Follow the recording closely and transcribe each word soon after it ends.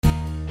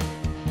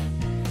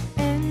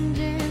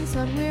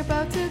son, we're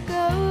about to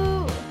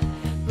go.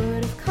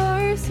 But of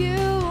course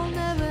you'll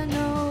never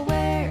know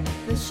where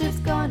the ship's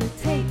gonna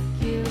take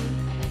you.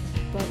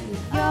 But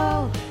we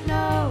all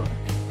know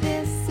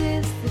this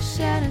is the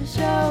Shannon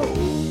Show.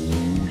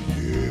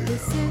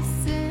 This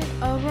isn't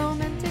a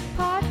romantic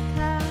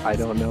podcast. I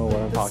don't know what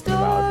I'm talking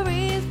about.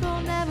 Stories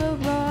will never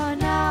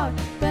run out.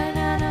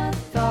 Banana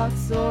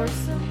thoughts or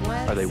some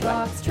wet Are they wet?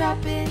 socks.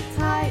 Strap in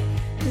tight,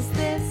 'cause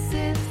this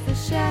is the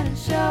Shannon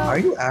Show. Are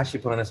you actually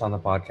putting this on the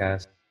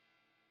podcast?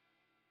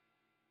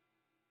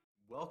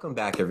 Welcome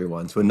back,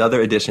 everyone, to another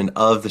edition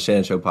of the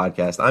Shannon Show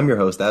podcast. I'm your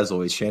host, as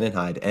always, Shannon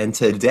Hyde, and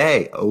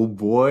today, oh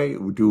boy,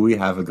 do we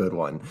have a good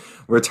one.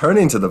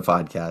 Returning to the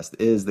podcast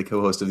is the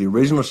co-host of the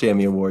original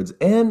Shammy Awards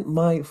and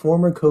my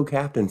former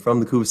co-captain from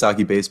the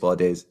Kawasaki baseball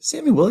days,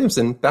 Sammy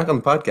Williamson, back on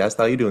the podcast.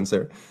 How you doing,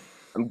 sir?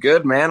 I'm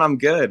good, man. I'm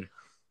good.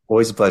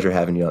 Always a pleasure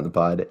having you on the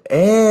pod.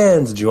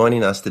 And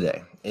joining us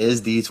today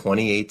is the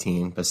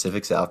 2018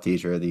 Pacific South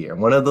Teacher of the Year,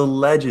 one of the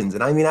legends,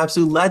 and I mean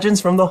absolute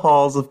legends from the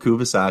halls of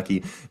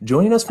Kawasaki.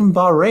 Joining us from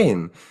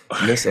Bahrain,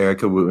 Miss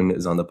Erika Wootton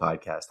is on the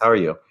podcast. How are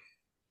you?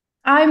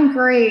 I'm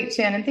great,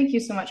 Shannon. Thank you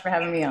so much for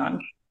having me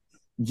on.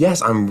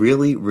 Yes, I'm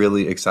really,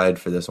 really excited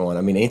for this one.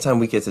 I mean, anytime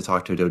we get to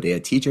talk to a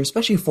DODEA teacher,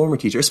 especially a former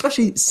teacher,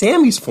 especially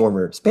Sammy's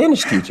former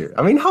Spanish teacher.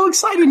 I mean, how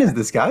exciting is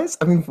this, guys?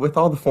 I mean, with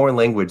all the foreign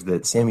language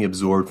that Sammy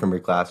absorbed from your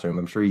classroom,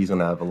 I'm sure he's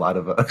going to have a lot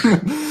of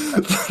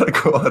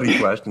quality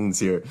questions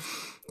here.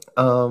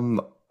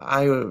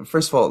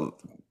 First of all,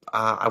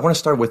 I want to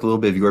start with a little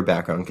bit of your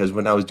background, because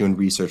when I was doing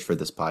research for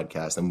this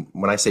podcast, and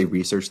when I say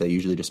research, that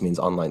usually just means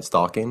online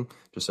stalking,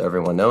 just so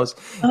everyone knows.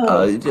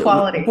 Quality.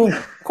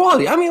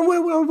 Quality. I mean,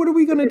 what are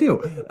we going to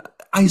do?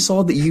 I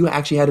saw that you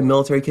actually had a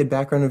military kid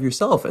background of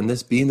yourself, and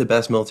this being the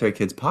Best Military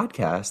Kids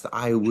podcast,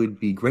 I would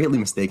be greatly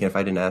mistaken if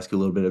I didn't ask you a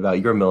little bit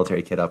about your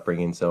military kid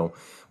upbringing. So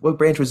what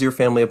branch was your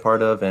family a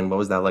part of, and what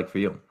was that like for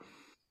you?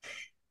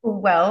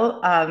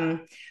 Well,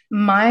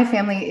 my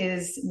family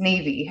is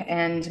Navy,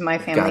 and my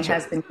family Gotcha.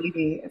 has been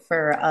Navy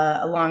for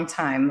a long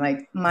time.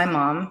 Like my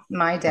mom,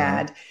 my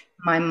dad,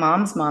 my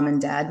mom's mom and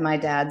dad, my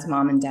dad's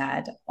mom and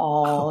dad,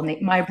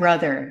 my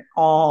brother,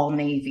 all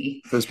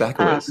Navy. Goes back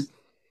a ways.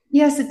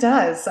 Yes, it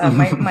does.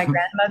 My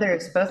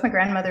grandmothers, both my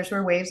grandmothers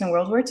were waves in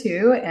World War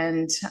II,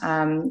 and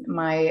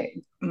my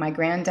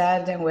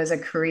granddad was a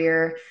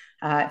career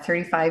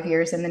 35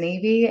 years in the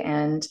Navy,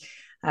 and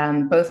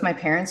both my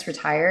parents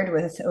retired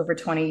with over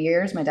 20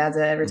 years. My dad's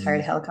a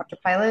retired helicopter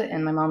pilot,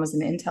 and my mom was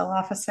an intel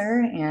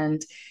officer.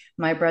 And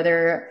my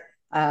brother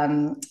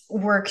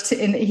worked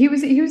in, he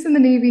was in the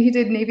Navy. He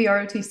did Navy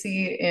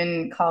ROTC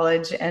in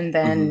college, and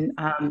then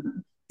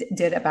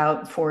did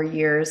about 4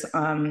 years.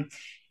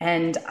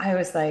 And I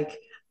was like,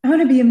 I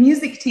want to be a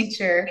music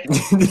teacher.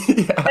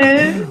 Yeah.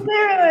 And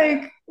they're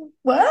like,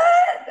 what?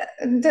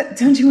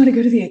 Don't you want to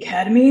go to the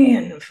academy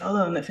and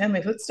follow in the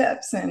family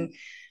footsteps? And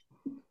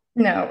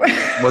no.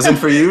 Wasn't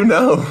for you?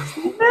 No.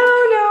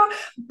 No.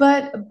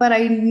 But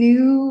I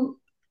knew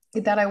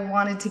that I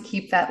wanted to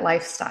keep that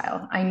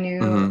lifestyle. I knew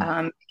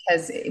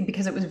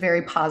because it was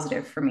very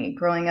positive for me.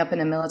 Growing up in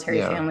a military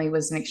family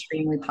was an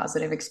extremely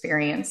positive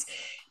experience,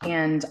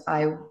 and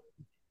I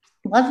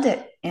loved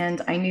it.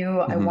 And I knew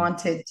I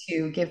wanted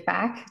to give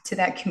back to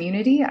that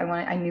community.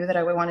 I knew that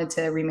I wanted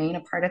to remain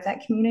a part of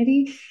that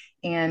community,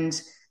 and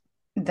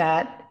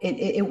that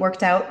it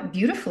worked out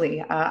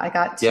beautifully. I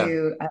got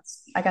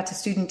to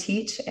student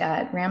teach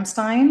at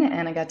Ramstein,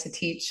 and I got to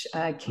teach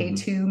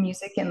K2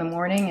 music in the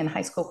morning and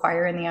high school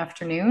choir in the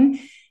afternoon.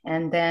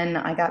 And then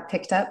I got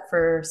picked up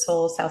for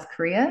Seoul, South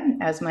Korea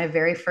as my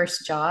very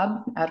first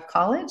job out of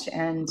college.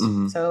 And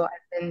so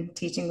I've been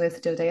teaching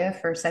with DODEA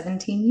for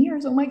 17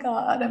 years. Oh my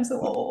God, I'm so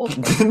old.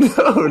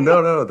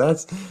 No.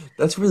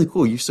 That's really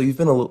cool. You've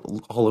been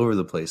all over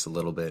the place a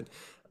little bit.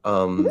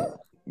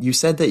 You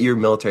said that your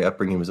military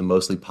upbringing was a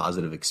mostly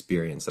positive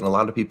experience, and a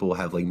lot of people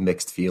have like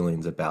mixed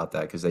feelings about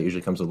that, because that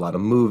usually comes with a lot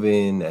of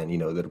moving and,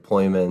 the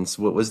deployments.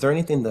 Was there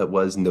anything that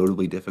was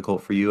notably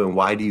difficult for you, and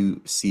why do you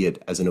see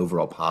it as an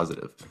overall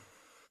positive?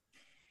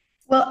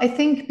 Well, I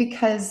think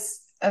because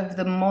of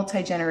the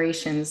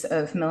multi-generations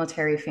of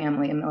military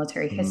family and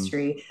military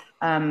history,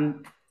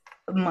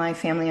 my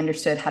family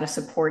understood how to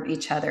support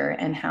each other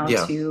and how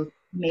to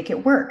make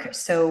it work.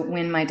 So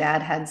when my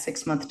dad had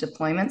 6-month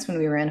deployments when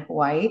we were in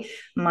Hawaii,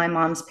 my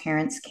mom's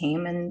parents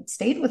came and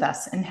stayed with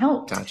us and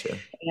helped. Gotcha.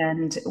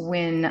 And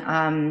when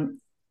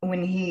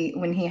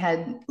he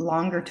had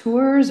longer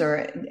tours,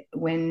 or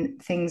when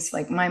things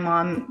like, my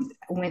mom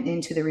went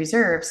into the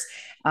reserves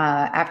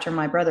after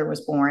my brother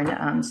was born,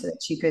 so that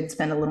she could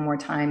spend a little more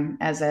time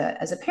as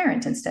a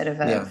parent instead of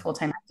a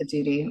full-time active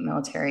duty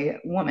military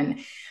woman.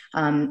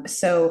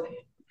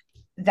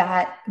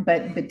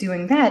 But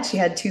doing that, she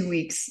had 2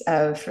 weeks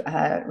of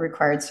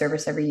required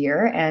service every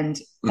year, and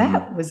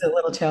that was a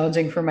little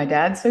challenging for my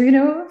dad.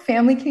 So,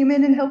 family came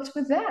in and helped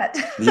with that.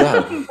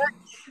 Yeah.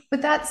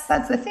 but that's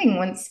the thing.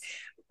 Once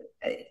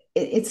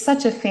it's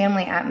such a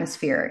family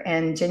atmosphere,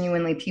 and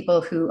genuinely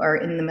people who are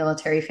in the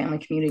military family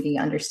community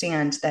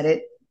understand that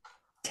it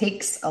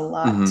takes a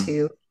lot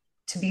to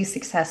be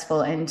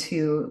successful and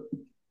to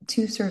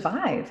to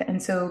survive.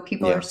 And so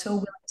people are Yeah. so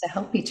willing to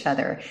help each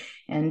other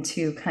and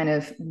to kind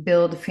of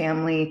build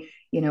family,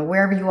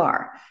 wherever you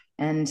are.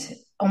 And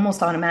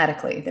almost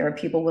automatically, there are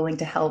people willing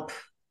to help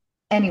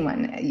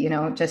anyone,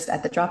 just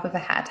at the drop of a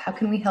hat. How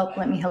can we help?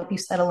 Let me help you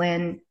settle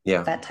in,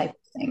 Yeah. that type of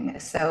thing.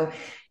 So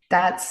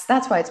that's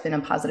why it's been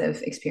a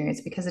positive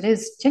experience, because it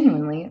is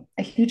genuinely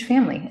a huge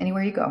family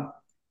anywhere you go.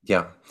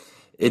 Yeah.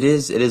 It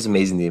is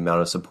amazing the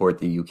amount of support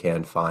that you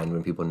can find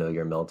when people know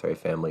your military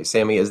family.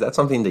 Sammy, is that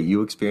something that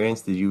you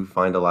experienced? Did you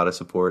find a lot of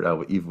support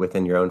even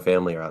within your own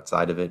family or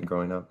outside of it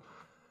growing up?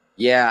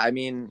 Yeah,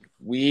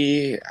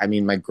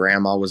 my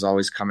grandma was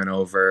always coming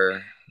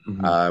over.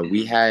 Hmm.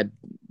 We had,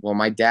 well,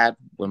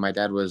 when my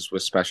dad was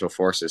with Special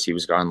Forces, he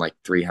was gone like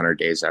 300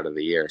 days out of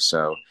the year.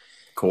 So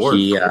Corv.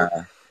 he,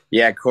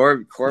 yeah,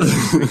 Corp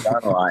used to be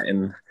gone a lot.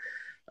 And,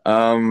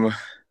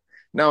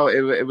 no,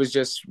 it was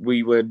just,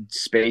 we would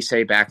space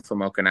say back from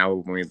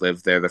Okinawa when we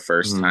lived there the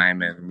first Hmm.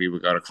 time, and we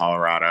would go to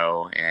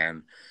Colorado,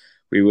 and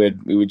we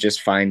would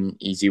just find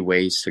easy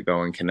ways to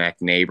go and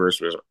connect.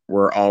 Neighbors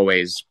were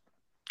always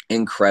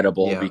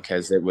incredible Yeah.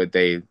 because they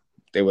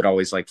would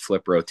always like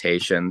flip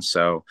rotations.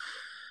 So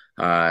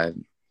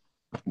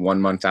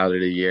 1 month out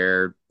of the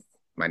year,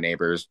 my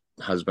neighbor's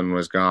husband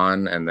was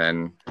gone, and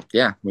then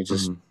we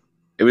just Hmm.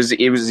 it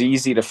was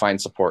easy to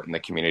find support in the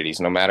communities,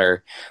 no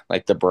matter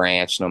like the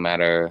branch, no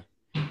matter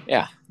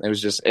it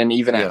was just, and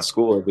even Yeah. at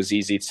school it was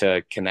easy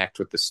to connect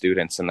with the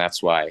students, and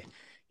that's why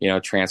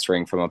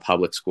transferring from a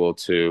public school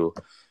to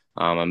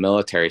a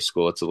military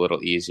school, it's a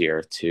little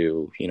easier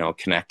to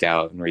connect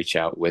out and reach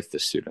out with the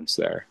students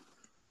there.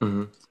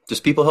 Hmm.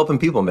 Just people helping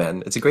people,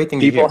 man. It's a great thing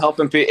to People hear.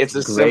 helping people. It's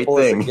as Great simple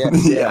as thing. it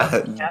gets.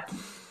 Yeah, Yeah.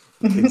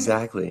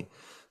 exactly.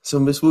 So,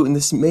 Miss Wooten,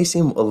 this may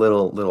seem a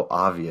little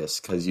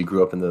obvious because you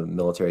grew up in the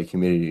military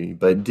community,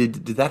 but did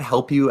that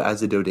help you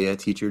as a DODEA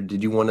teacher?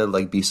 Did you want to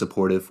like be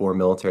supportive for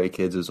military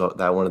kids? Was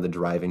that one of the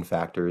driving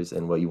factors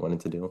in what you wanted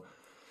to do?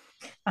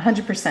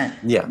 100%.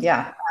 Yeah.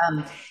 Yeah.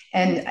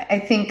 And I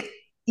think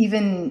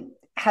even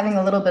having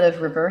a little bit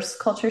of reverse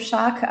culture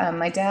shock,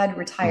 my dad Hmm.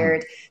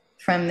 retired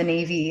from the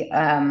Navy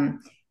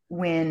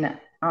when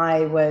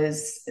I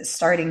was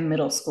starting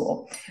middle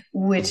school,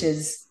 which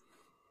is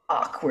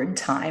awkward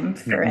time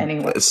for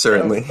anyone in middle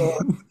Certainly. school.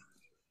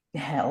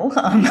 Hell.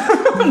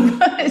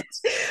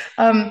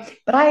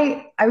 But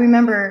I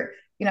remember,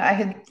 I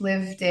had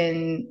lived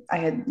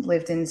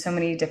in so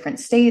many different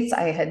states.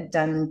 I had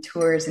done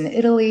tours in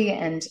Italy,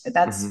 and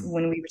that's Hmm.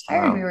 when we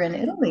retired. We Wow. were in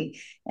Italy,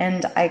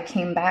 and I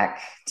came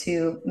back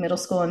to middle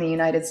school in the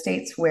United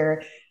States,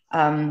 where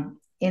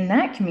in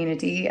that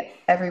community,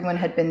 everyone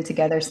had been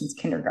together since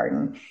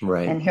kindergarten,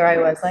 Right. and here I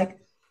was like,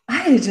 I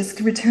had just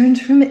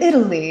returned from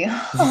Italy,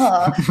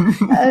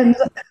 and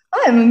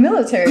I'm a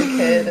military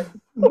kid.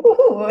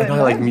 Ooh, And I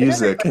and like I'm very,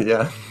 music.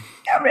 Yeah.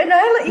 and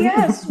I like,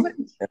 yes. What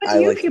do I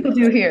you like people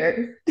do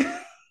here?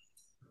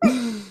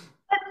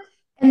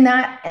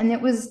 And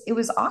it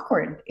was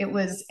awkward. It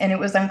was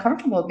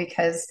uncomfortable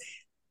because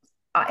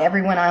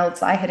everyone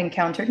else I had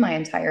encountered my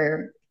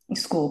entire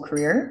school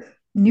career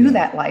knew Yeah.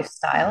 that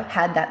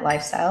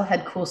lifestyle,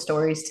 had cool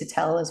stories to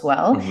tell as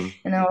well. Hmm.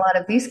 And then a lot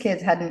of these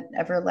kids hadn't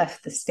ever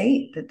left the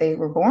state that they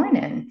were born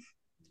in.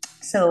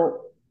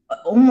 So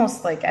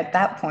almost like at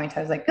that point,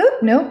 I was like, oh,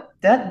 nope,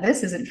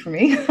 this isn't for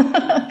me.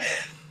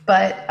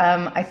 But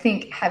I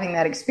think having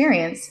that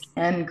experience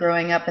and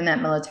growing up in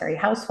that military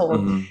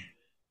household Hmm.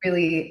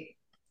 really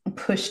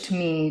pushed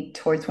me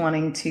towards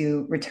wanting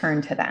to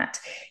return to that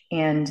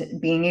and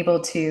being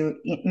able to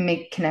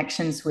make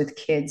connections with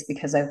kids,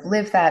 because I've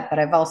lived that, but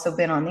I've also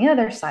been on the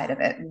other side of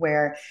it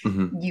where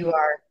Hmm. you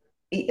are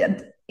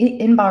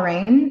in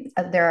Bahrain.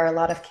 There are a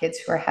lot of kids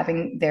who are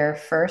having their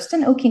first,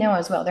 and Okinawa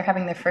as well, they're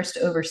having their first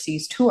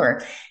overseas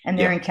tour, and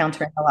they're Yeah.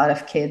 encountering a lot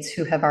of kids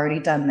who have already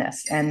done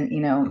this, and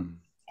Hmm.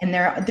 and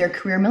they're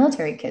career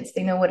military kids.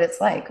 They know what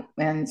it's like,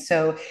 and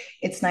so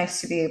it's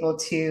nice to be able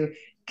to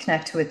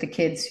connect with the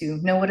kids who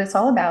know what it's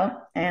all about,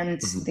 and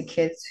Hmm. the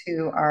kids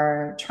who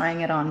are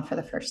trying it on for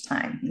the first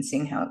time and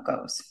seeing how it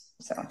goes.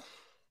 So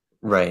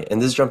Right.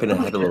 And this is jumping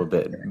ahead a little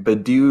bit,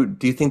 but do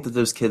you think that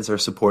those kids are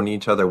supporting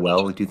each other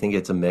well? Like, do you think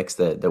it's a mix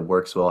that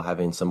works well,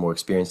 having some more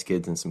experienced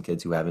kids and some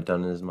kids who haven't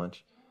done it as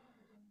much?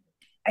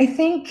 I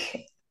think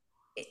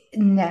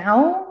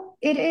now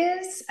it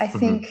is. I Hmm.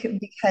 think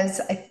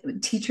because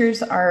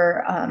teachers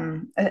are,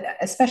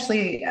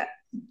 especially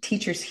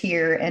teachers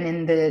here and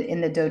in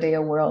the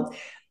DODEA world,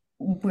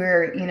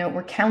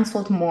 we're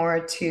counseled more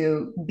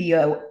to be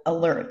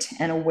alert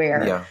and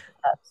aware Yeah.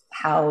 of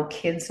how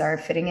kids are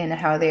fitting in,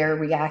 how they are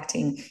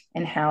reacting,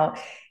 and how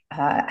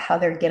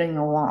they're getting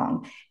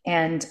along.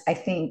 And I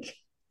think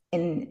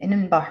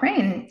in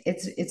Bahrain,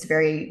 it's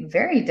very,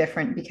 very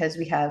different because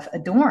we have a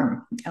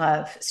dorm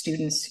of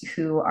students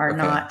who are Okay.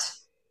 not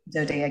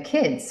DODEA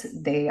kids.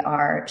 They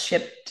are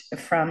shipped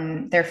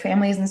from their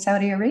families in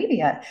Saudi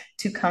Arabia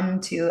to come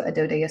to a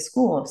DODEA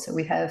school. So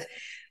we have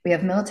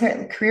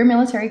career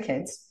military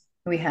kids.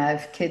 We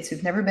have kids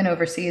who've never been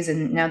overseas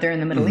and now they're in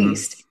the Middle Hmm.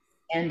 East.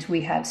 And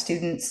we have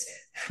students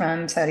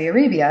from Saudi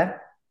Arabia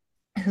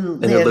who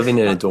And they're live living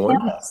in a on dorm?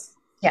 campus.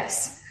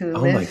 Yes, who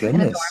Oh my live in a dorm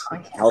goodness.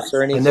 on House or campus.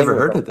 I anything? never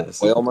with heard of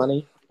this. oil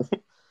money?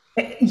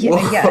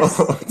 Yes.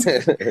 Whoa.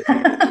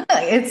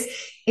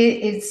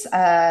 It's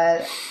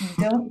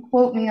don't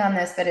quote me on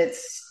this, but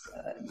it's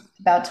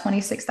about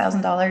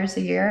 $26,000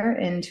 a year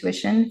in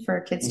tuition for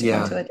kids to go to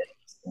Yeah. a different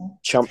school.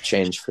 Chump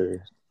change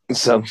for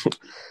some people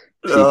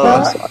in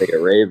Well, Saudi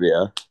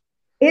Arabia.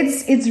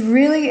 it's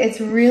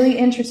really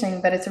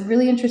interesting, but it's a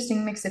really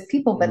interesting mix of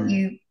people. But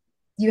Mhm.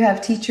 you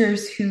have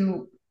teachers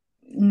who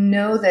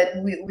know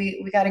that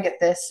we got to get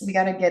this, we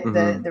got to get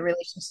Mhm. the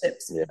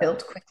relationships Yeah.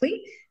 built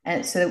quickly,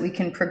 and so that we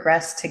can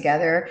progress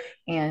together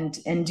and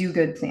do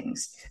good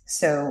things.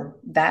 So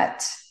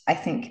that, I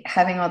think,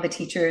 having all the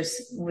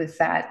teachers with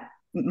that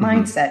Mhm.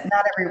 mindset,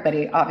 not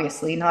everybody,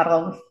 obviously, not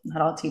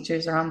all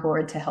teachers are on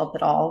board to help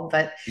at all,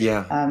 but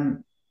Yeah.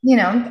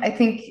 I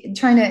think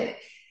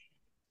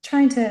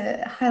trying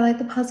to highlight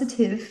the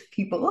positive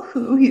people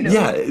who,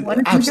 Yeah, want to do good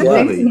things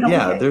absolutely. and help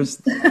Yeah,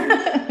 kids.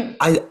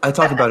 I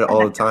talk about it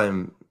all the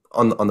time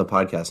on the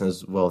podcast and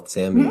as well with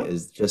Sammy, Mhm.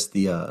 is just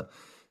the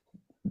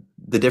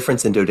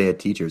difference in DODEA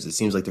teachers. It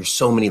seems like there's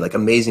so many like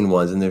amazing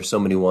ones, and there's so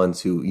many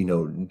ones who,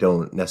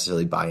 don't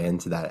necessarily buy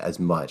into that as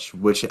much,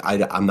 which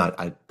I'm not,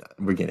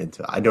 we're getting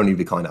into. I don't need to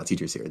be calling out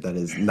teachers here. That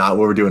is not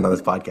what we're doing on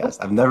this podcast.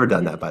 I've never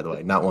done that, by the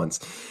way, not once.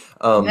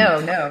 No,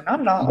 not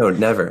at all. No,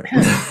 never.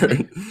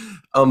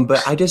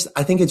 But I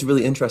think it's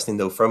really interesting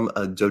though, from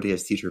a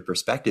DODEA's teacher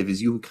perspective,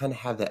 is you kind of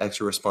have that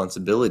extra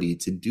responsibility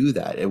to do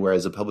that. And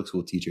whereas a public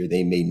school teacher,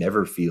 they may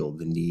never feel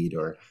the need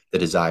or the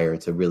desire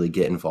to really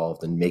get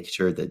involved and make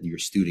sure that your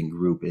student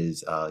group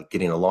is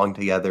getting along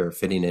together or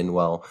fitting in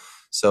well.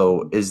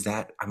 So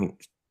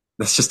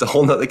that's just a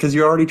whole nother, because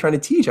you're already trying to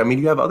teach. I mean,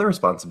 you have other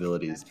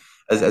responsibilities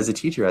as a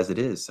teacher as it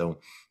is. So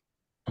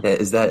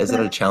is that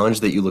a challenge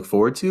that you look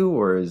forward to,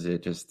 or is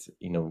it just,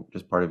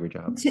 just part of your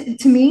job?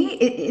 To me,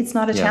 it's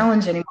not a Yeah.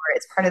 challenge anymore.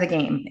 It's part of the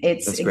game.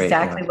 It's That's great.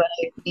 exactly Yeah. what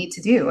I need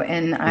to do.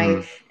 And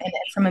Mhm. and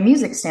from a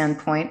music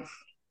standpoint,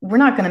 we're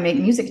not going to make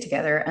music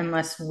together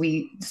unless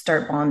we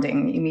start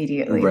bonding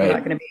immediately. We're Right.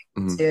 not going to be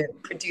able Mhm. to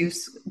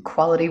produce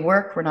quality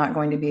work. We're not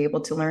going to be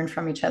able to learn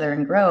from each other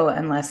and grow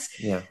unless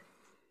Yeah.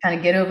 kind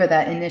of get over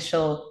that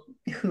initial,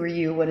 who are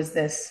you? What is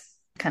this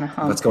kind of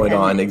hump? What's going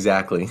And on?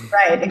 Exactly.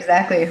 right,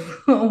 exactly.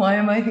 Why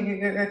am I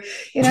here?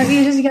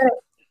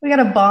 We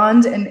gotta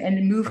bond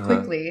and move Uh-huh.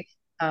 quickly.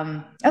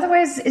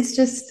 Otherwise, it's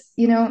just,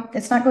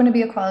 it's not going to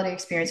be a quality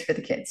experience for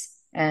the kids.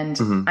 And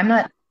Mhm. I'm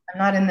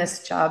not in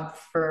this job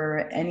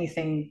for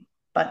anything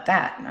but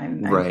that.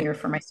 I'm Right. here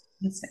for my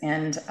students,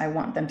 and I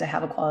want them to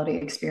have a quality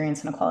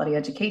experience and a quality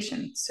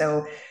education.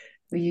 So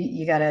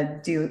you got to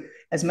do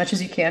as much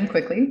as you can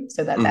quickly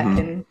so that Mhm.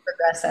 can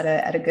progress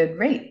at a good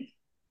rate.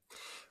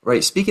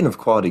 Right. Speaking of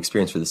quality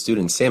experience for the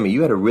students, Sammy,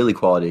 you had a really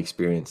quality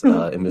experience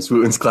in Miss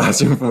Wootton's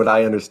classroom, from what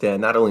I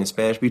understand, not only in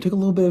Spanish, but you took a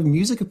little bit of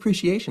music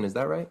appreciation. Is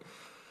that right?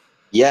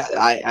 Yeah,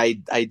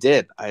 I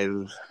did. I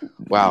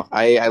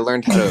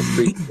learned how to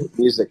appreciate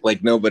music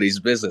like nobody's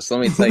business. Let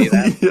me tell you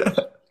that. Yeah.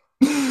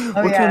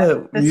 Oh What yeah, kind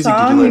of the music did you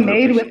song we learn to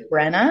made appreciate? with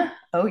Brenna.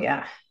 Oh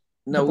yeah,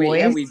 the No,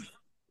 boys.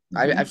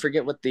 I Mhm.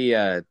 forget what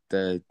the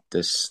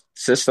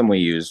system we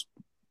used,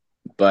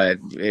 but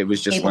it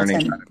was just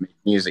learning how Ableton. to make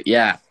music.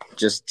 Yeah,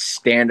 just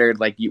standard,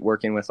 like you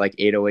working with like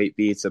 808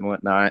 beats and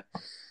whatnot.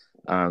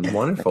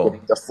 Wonderful.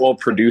 The full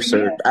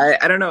producer.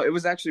 I don't know. It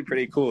was actually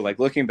pretty cool. Like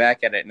looking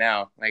back at it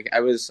now, like I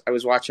was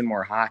watching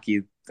more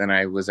hockey than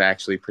I was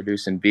actually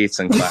producing beats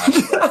in class.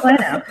 Oh, I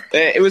know.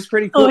 It was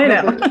pretty cool. Oh, I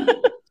No, know. but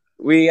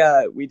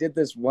we did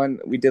this one.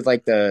 We did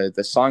like the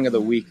song of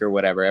the week or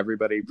whatever.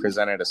 Everybody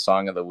presented a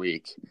song of the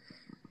week,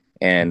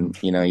 and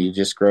you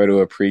just grow to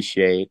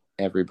appreciate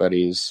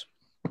everybody's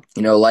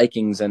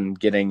likings and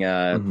getting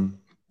Mhm.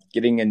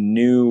 a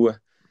new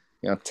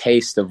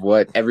taste of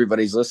what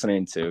everybody's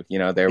listening to.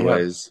 Yeah.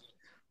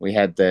 We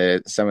had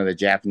some of the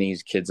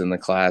Japanese kids in the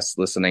class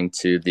listening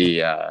to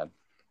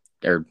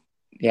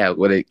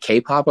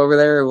K-pop over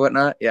there or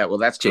whatnot. Yeah, well,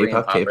 that's Korean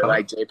J-pop, pop, or K-pop.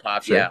 like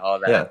J-pop, Sure. yeah, all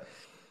that. Yeah.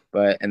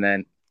 But and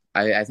then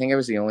I think I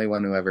was the only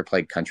one who ever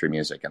played country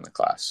music in the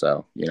class,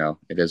 so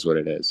it is what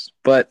it is.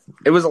 But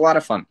it was a lot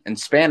of fun. And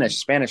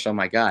Spanish, oh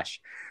my gosh,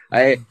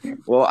 I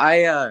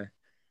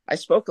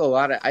spoke a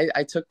lot.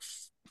 I took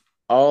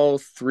all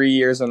 3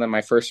 years and then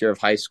my first year of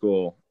high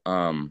school.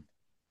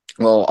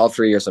 All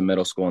 3 years of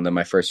middle school and then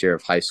my first year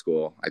of high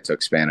school, I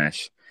took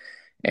Spanish.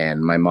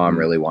 And my mom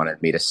really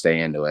wanted me to stay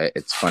into it.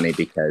 It's funny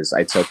because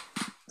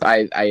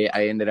I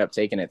ended up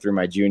taking it through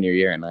my junior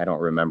year and I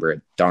don't remember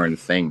a darn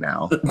thing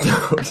now.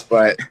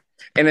 But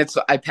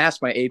I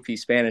passed my AP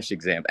Spanish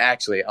exam.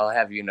 Actually, I'll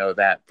have you know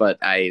that. But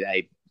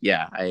I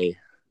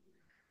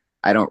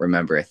don't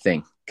remember a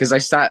thing because I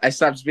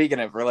stopped speaking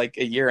it for like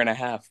a year and a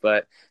half.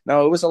 But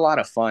no, it was a lot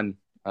of fun.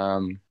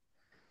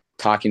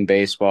 Talking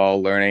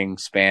baseball, learning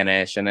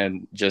Spanish, and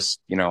then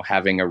just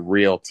having a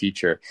real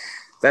teacher.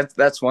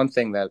 That's one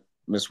thing that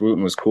Miss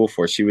Wootton was cool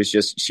for. She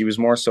was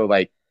more so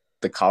like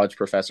the college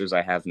professors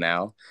I have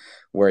now,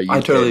 where I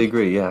totally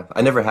agree. Yeah,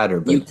 I never had her,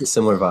 but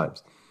similar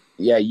vibes.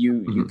 Yeah,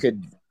 you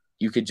could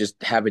you could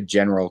just have a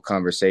general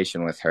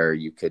conversation with her.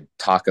 You could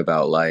talk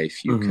about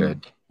life. You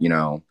could,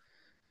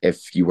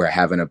 if you were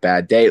having a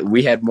bad day,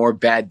 we had more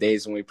bad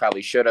days than we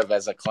probably should have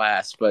as a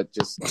class, but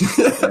just,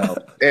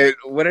 I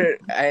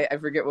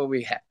forget what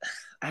we had.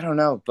 I don't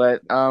know,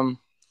 but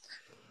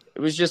it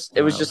was just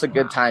a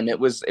good time. It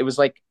was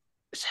like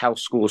how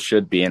school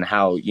should be, and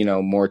how,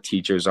 more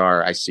teachers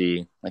are, I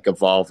see, like,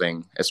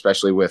 evolving,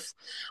 especially with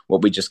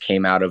what we just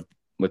came out of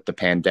with the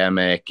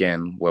pandemic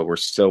and what we're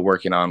still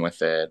working on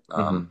with it.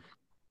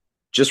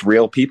 Just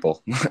real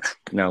people,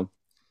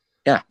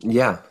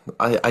 Yeah,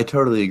 I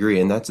totally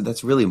agree. And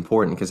that's really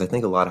important, because I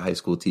think a lot of high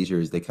school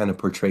teachers, they kind of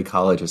portray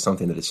college as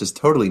something that it's just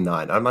totally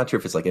not. I'm not sure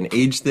if it's like an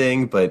age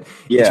thing, but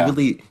it's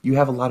really, you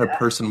have a lot of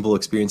personable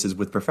experiences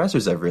with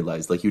professors, I've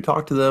realized. Like, you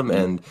talk to them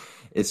and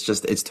it's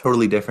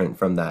totally different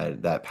from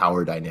that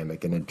power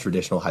dynamic in a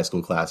traditional high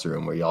school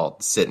classroom where y'all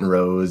sit in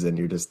rows and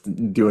you're just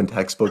doing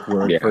textbook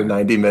work for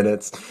 90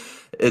 minutes.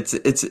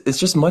 It's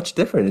just much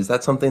different. Is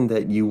that something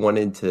that you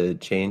wanted to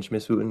change,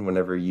 Miss Wootton,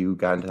 whenever you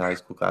got into high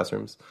school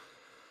classrooms?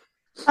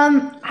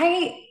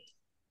 I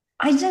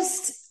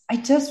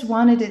just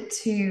wanted it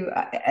to,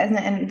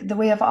 and the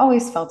way I've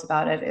always felt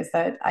about it is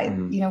that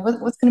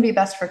what's going to be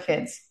best for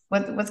kids,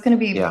 what's going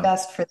to be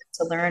best for them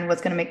to learn,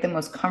 what's going to make them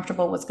most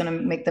comfortable, what's going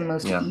to make them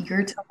most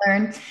eager to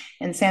learn.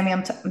 And Sammy,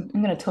 I'm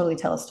going to totally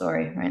tell a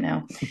story right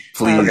now.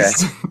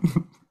 Please.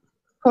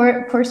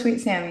 Poor sweet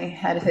Sammy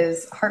had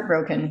his heart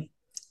broken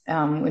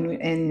when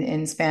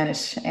in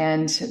Spanish,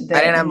 and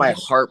I didn't have my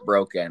heart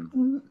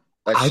broken.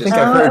 I think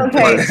I've heard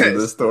parts of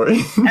the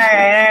story. All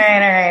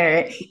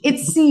right. It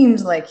seemed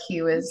like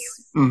he was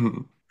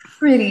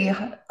pretty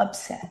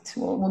upset.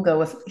 We'll go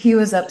with he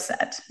was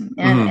upset.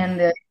 And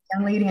the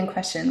young lady in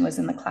question was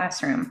in the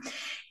classroom.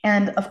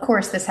 And of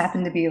course, this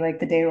happened to be like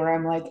the day where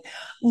I'm like,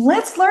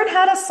 let's learn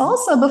how to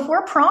salsa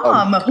before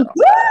prom.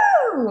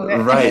 Woo!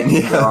 Right.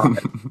 Yeah.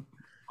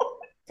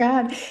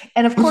 God.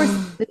 And of course,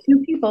 the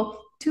two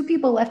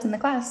people left in the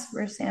class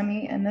were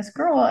Sammy and this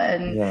girl.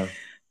 And I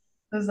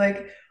was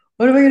like,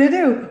 what are we gonna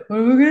do? What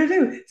are we gonna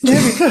do?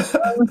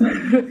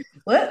 Sammy,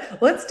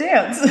 let's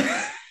dance.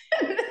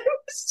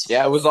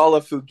 It was all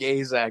a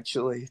fugazi,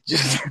 actually.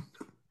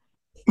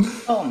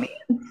 Oh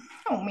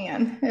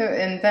man.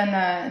 And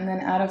then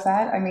out of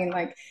that, I mean,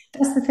 like,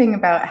 that's the thing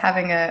about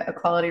having a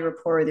quality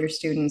rapport with your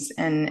students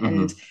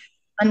and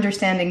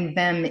understanding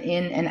them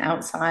in and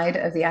outside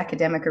of the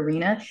academic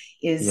arena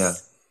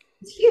is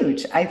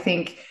huge. I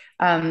think,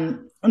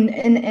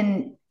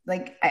 and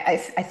like I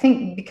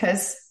think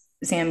because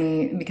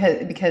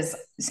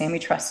Sammy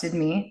trusted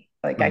me.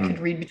 Like, I could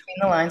read between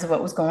the lines of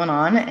what was going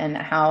on and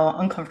how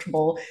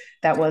uncomfortable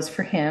that was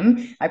for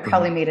him. I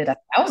probably made it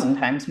 1,000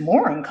 times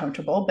more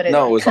uncomfortable, but it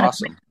was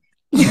awesome.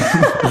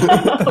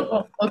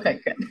 Okay,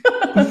 good.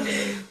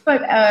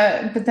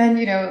 But then,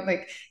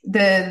 like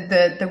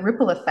the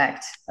ripple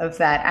effect of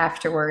that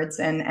afterwards,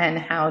 and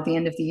how the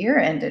end of the year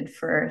ended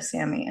for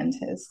Sammy and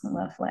his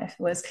love life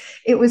was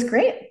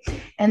great.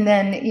 And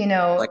then,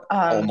 like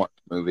a Hallmark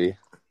movie.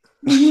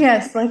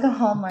 Yes, like a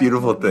Hallmark.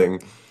 Beautiful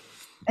thing.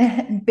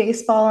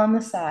 Baseball on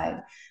the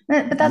side.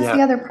 But that's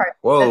the other part.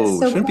 Whoa,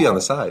 shouldn't be on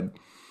the side.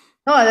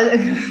 Oh,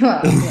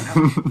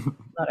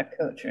 not a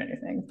coach or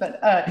anything.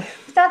 But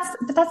that's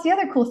the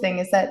other cool thing,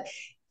 is that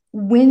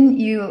when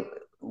you,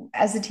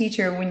 as a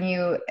teacher, when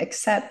you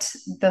accept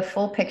the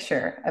full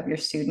picture of your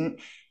student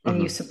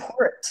and you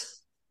support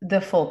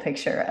the full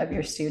picture of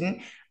your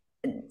student,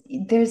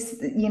 there's,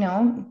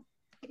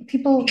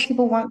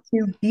 people want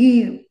to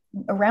be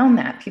around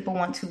that. People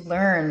want to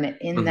learn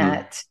in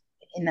that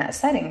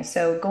setting.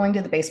 So going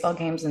to the baseball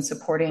games and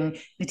supporting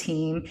the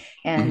team,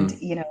 and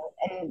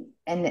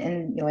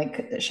and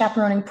like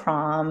chaperoning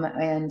prom,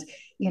 and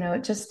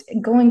just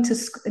going to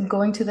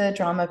the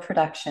drama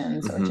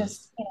productions, or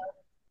just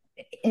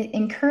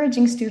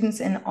encouraging students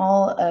in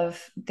all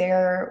of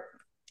their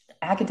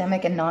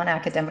academic and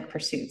non-academic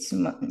pursuits,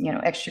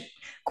 extra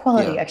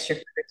quality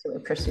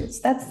extracurricular pursuits.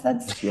 That's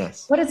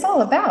what it's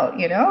all about,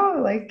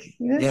 like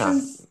this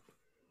is.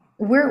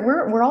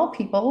 We're all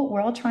people.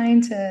 We're all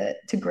trying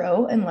to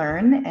grow and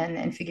learn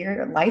and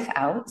figure life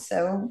out.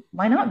 So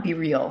why not be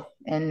real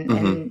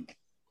and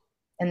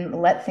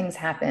let things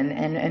happen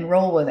and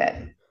roll with it?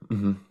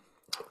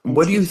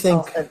 What do you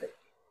think?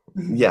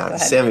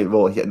 Sammy,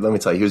 well, let me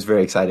tell you, he was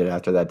very excited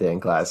after that day in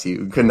class. He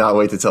could not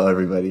wait to tell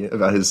everybody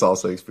about his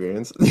salsa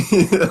experience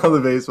on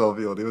the baseball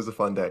field. It was a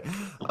fun day.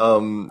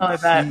 I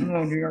bet.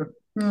 Oh, dear.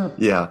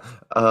 Yeah.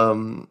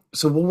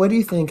 So, what do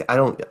you think?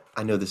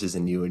 I know this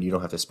isn't you and you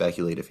don't have to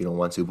speculate if you don't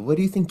want to, but what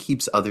do you think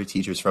keeps other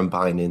teachers from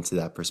buying into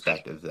that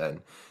perspective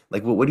then?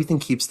 Like, what do you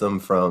think keeps them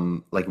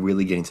from, like,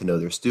 really getting to know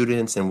their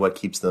students, and what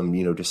keeps them,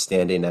 just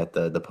standing at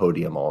the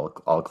podium all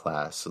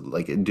class?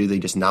 Like, do they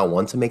just not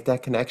want to make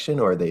that connection,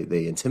 or are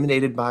they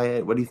intimidated by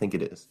it? What do you think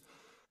it is?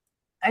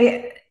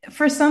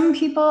 For some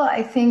people,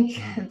 I think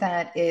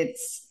that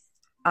it's,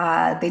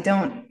 they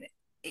don't,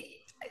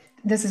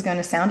 this is going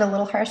to sound a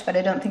little harsh, but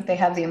I don't think they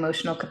have the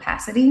emotional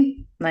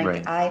capacity.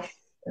 Like,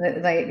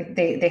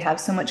 they have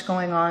so much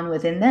going on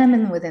within them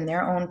and within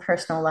their own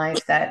personal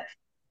life that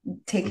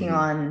taking Hmm.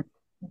 on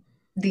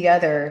the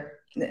other,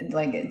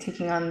 like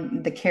taking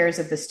on the cares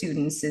of the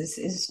students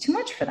is too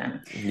much for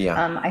them.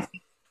 Yeah. I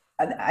think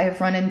I've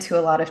run into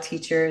a lot of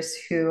teachers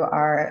who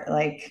are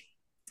like,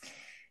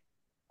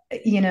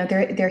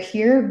 they're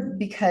here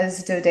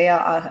because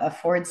DODEA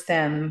affords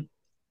them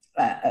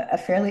a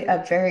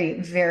very,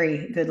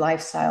 very good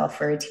lifestyle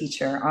for a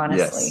teacher,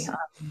 honestly. Yes.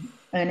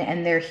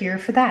 And they're here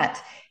for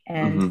that.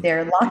 And Hmm.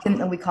 they're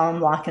we call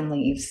them lock and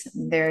leaves.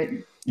 You have They're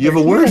a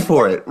here word to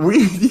for it.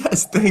 We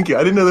Yes, thank you.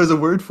 I didn't know there was a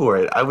word for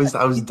it. I was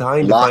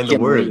dying to find Lock the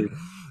and word. leave.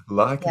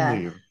 Lock and yeah,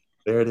 leave.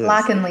 There it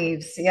lock is. and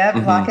leaves. Yep,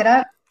 Hmm. lock it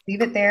up,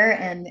 leave it there,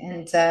 and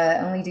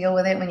only deal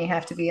with it when you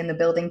have to be in the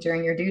building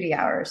during your duty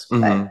hours. But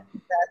Hmm.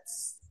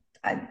 that's,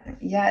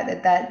 yeah,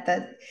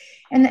 that,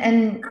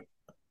 and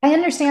I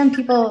understand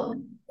people.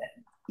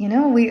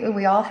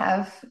 We all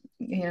have,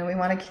 we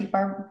want to keep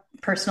our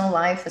personal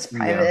life as Yeah.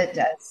 private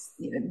as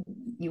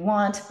you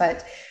want,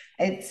 but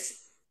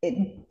it's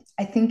it.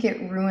 I think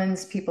it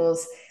ruins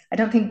people's. I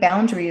don't think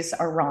boundaries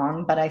are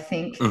wrong, but I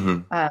think Hmm.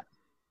 uh,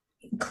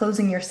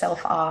 closing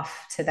yourself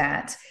off to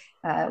that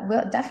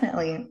will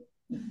definitely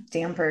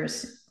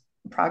dampers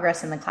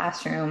progress in the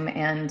classroom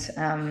and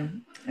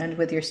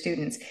with your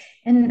students.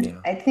 And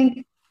Yeah. I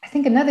think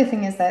another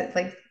thing is that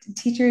like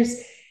teachers,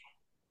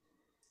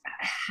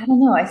 I don't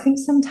know. I think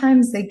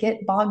sometimes they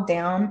get bogged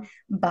down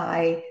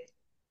by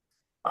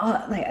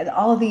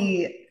all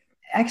the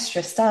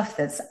extra stuff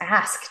that's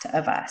asked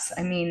of us.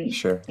 I mean,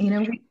 Sure.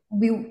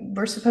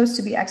 we're supposed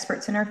to be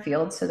experts in our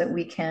field so that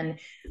we can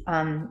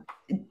um,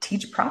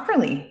 teach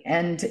properly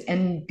and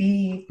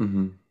be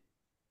Hmm.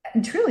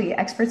 truly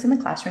experts in the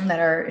classroom that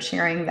are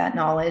sharing that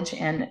knowledge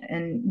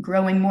and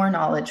growing more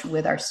knowledge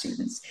with our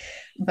students.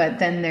 But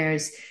then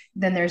there's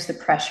the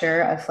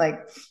pressure of like,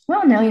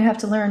 well, now you have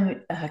to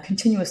learn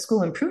continuous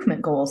school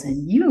improvement goals,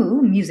 and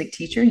you, music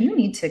teacher, you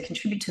need to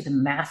contribute to the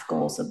math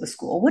goals of the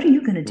school. What are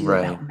you going to do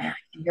Right. about math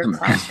in your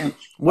classroom?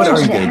 What Well,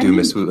 are you it going to do,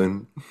 Miss hadn't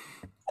Wooten?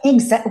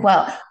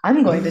 well,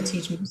 I'm going to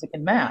teach music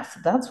and math.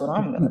 That's what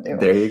I'm going to do.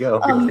 There you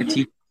go. You're going to um,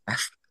 teach.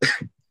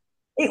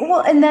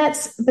 well, and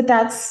that's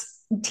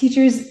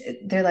teachers.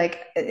 They're like,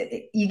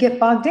 you get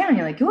bogged down.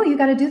 You're like, oh, you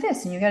got to do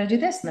this and you got to do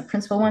this, and the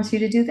principal wants you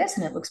to do this,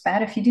 and it looks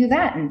bad if you do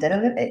that, and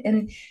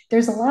and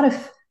there's a lot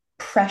of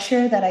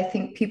pressure that I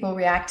think people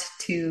react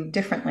to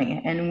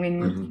differently. And Hmm.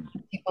 when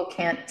people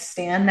can't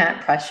stand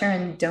that pressure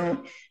and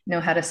don't know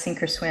how to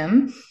sink or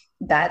swim,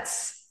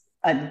 that's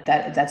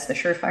the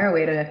surefire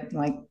way to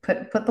like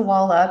put the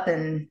wall up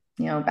and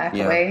back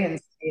Yeah. away and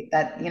say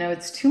that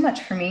it's too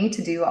much for me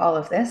to do all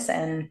of this,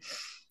 and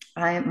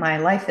my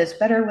life is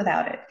better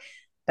without it.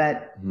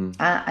 But Hmm.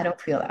 I don't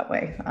feel that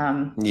way.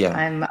 Yeah.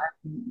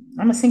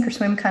 I'm a sink or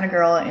swim kind of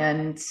girl,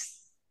 and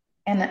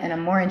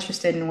I'm more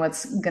interested in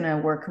what's going to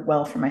work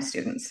well for my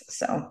students.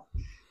 So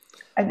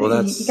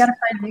Well, you that's got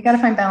to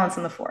find balance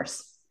in the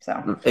force.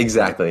 So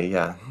exactly,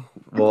 yeah.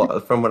 Well,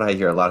 from what I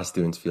hear, a lot of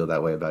students feel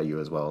that way about you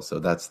as well. So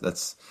that's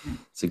it's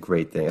a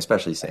great thing,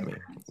 especially Sammy.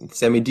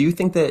 Sammy, do you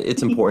think that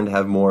it's important to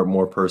have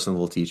more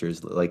personable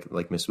teachers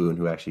like Miss Woon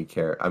who actually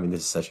care? I mean,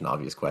 this is such an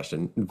obvious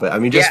question, but I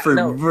mean, just Yeah, for,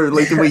 no. for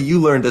like the way you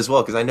learned as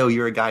well, because I know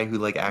you're a guy who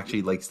like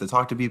actually likes to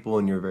talk to people,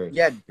 and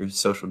Yeah, you're a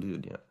social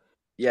dude. Yeah.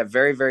 yeah,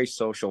 very, very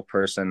social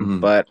person. Hmm.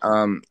 But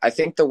I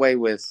think the way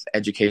with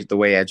education, the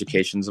way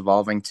education's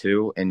evolving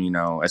too, and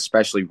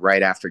especially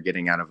right after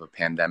getting out of a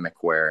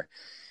pandemic where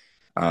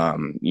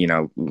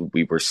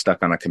we were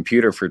stuck on a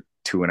computer for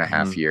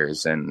 2.5 Hmm.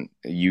 years, and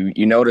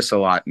you notice a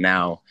lot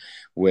now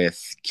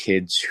with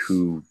kids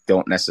who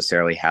don't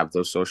necessarily have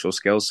those social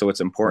skills. So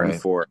it's important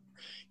Right. for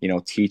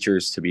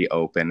teachers to be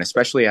open,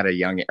 especially at a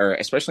young, or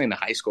especially in the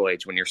high school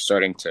age when you're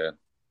starting to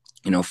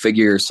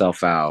figure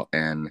yourself out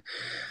and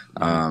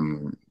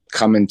Hmm.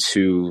 come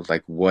into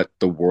like what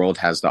the world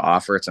has to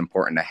offer. It's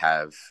important to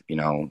have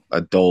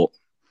adults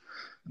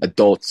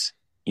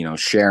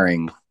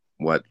sharing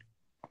what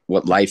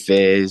life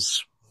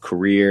is,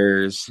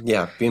 careers.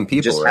 Yeah, being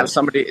people, Just have right?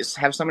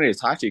 somebody to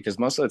talk to, because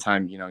most of the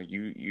time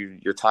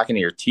you're talking to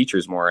your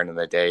teachers more end of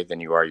the day than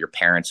you are your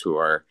parents, who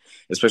are,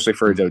 especially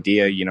for a Mhm.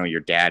 DODEA,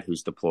 your dad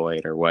who's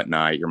deployed or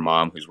whatnot, your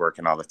mom who's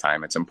working all the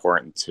time. It's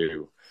important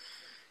to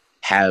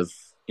have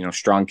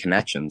strong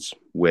connections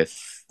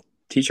with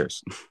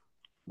teachers.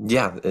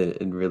 Yeah,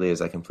 it really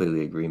is. I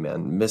completely agree,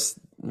 man. Miss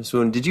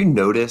Woon, did you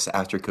notice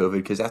after COVID?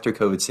 Because after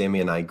COVID, Sammy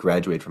and I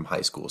graduated from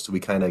high school, so we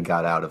kind of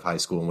got out of high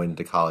school and went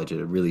into college at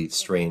a really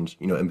strange,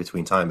 in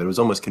between time. But it was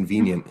almost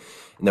convenient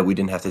in that we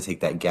didn't have to take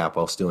that gap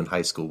while still in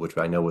high school, which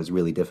I know was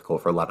really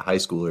difficult for a lot of high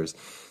schoolers.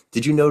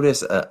 Did you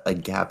notice a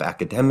gap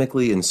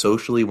academically and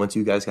socially once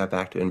you guys got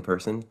back to in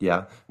person?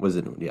 Yeah, was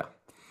it? Yeah.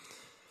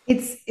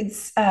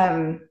 It's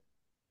um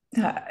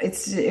uh,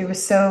 it's it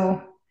was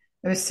so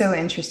it was so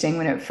interesting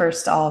when it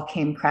first all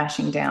came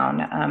crashing down.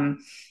 Hmm.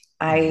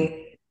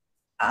 I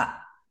uh,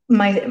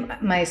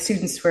 my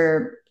students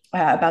were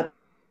about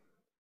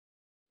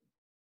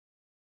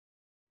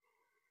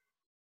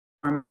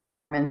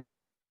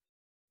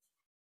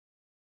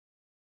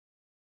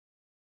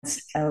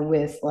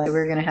with like we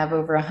are going to have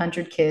over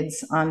 100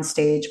 kids on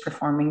stage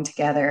performing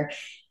together,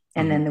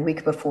 and then the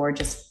week before,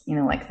 just,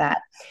 like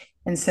that.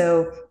 And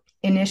so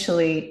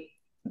initially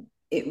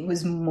it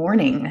was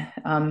mourning.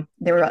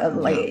 There were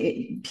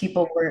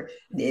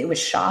it was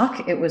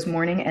shock. It was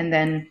mourning. And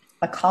then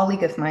a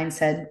colleague of mine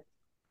said,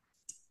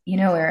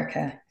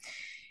 Erika,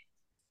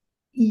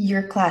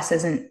 your class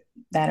isn't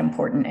that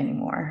important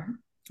anymore.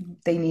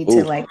 They need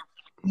to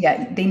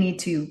they need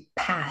to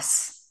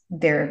pass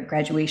their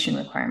graduation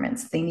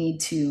requirements. They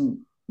need to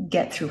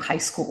get through high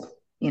school,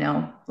 you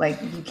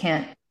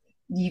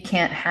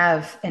can't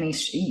have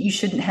you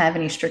shouldn't have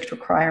any strict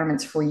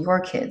requirements for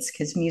your kids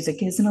because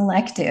music is an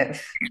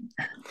elective.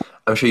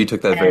 I'm sure you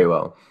took that very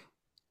well.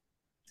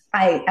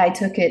 I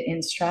took it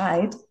in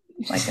stride.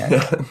 Like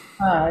okay.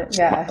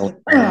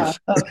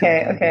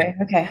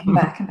 I'm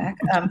back.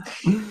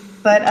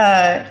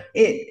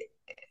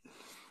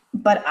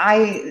 But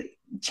I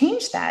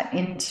changed that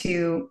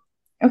into,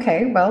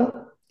 okay,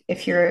 well,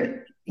 if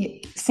you're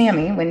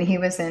Sammy, when he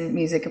was in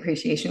music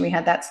appreciation, we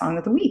had that song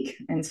of the week.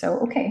 And so,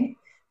 okay,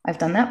 I've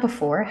done that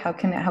before. How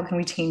can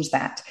we change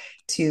that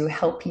to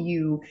help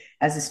you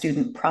as a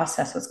student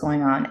process what's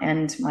going on?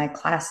 And my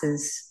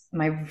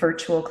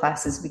virtual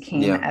classes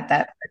became at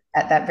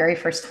that very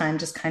first time,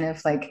 just kind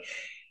of like,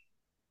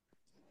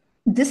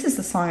 this is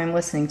the song I'm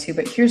listening to,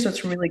 but here's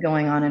what's really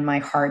going on in my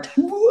heart.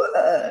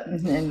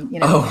 And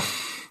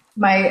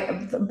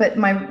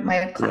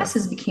my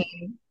classes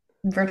became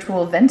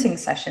virtual venting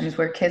sessions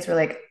where kids were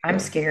like, I'm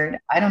scared.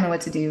 I don't know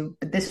what to do,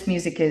 but this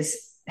music is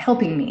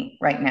helping me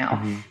right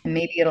now. And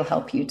maybe it'll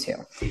help you too.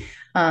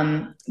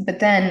 But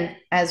then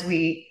as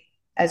we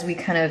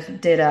kind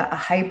of did a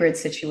hybrid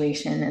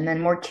situation and then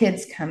more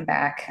kids come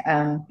back,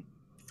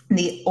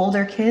 the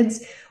older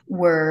kids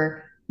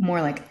were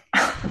more like,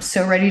 I'm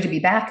so ready to be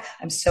back.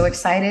 I'm so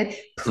excited.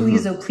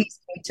 Please, oh, please,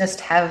 can we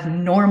just have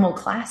normal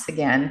class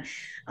again.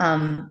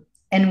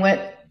 And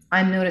what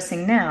I'm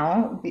noticing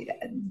now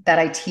that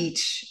I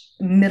teach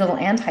middle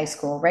and high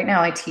school, right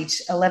now I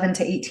teach 11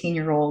 to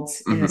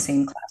 18-year-olds in the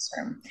same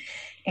classroom.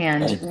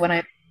 And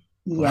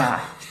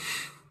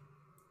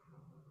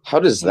how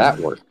does that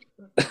work?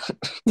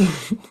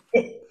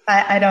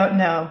 I don't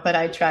know, but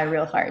I try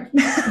real hard.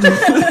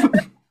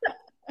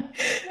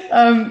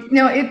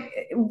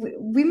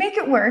 We make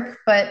it work,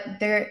 but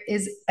there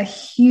is a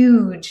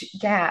huge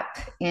gap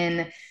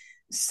in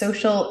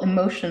social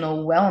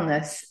emotional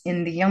wellness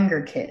in the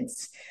younger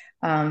kids.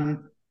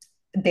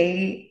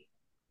 They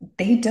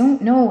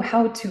don't know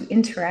how to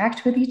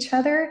interact with each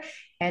other,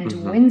 and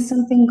when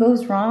something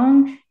goes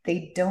wrong,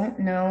 they don't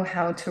know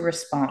how to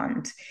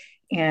respond.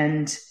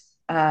 And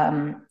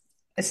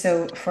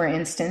so, for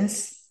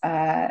instance,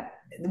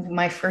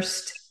 my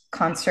first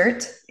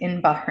concert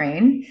in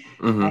Bahrain,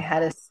 I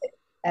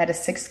had a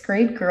sixth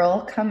grade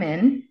girl come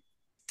in,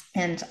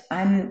 and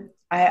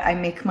I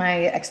make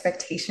my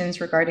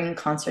expectations regarding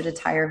concert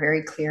attire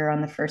very clear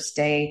on the first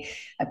day.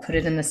 I put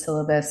it in the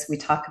syllabus. We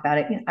talk about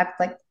it.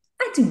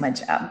 I do my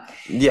job.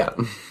 Yeah.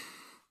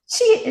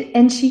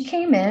 She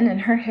came in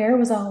and her hair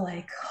was all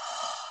like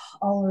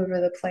all over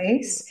the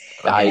place.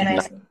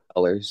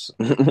 Colors.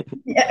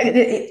 Yeah,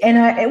 and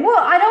I don't.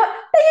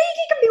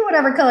 You can be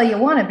whatever color you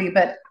want to be,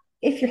 but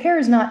if your hair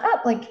is not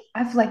up, like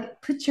I've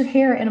put your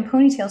hair in a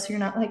ponytail so you're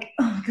not like,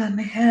 oh my god,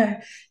 my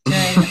hair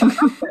during a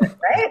concert,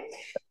 right?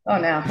 Oh,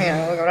 now,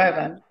 look what I've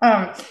done.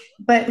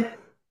 But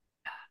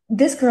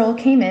this girl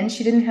came in,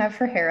 she didn't have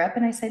her hair up,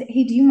 and I said,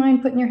 hey, do you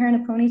mind putting your hair in a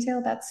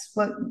ponytail? That's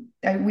what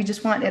we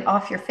just want it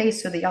off your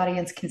face so the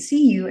audience can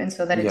see you and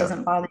so that it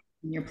doesn't bother you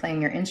when you're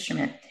playing your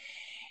instrument.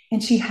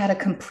 And she had a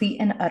complete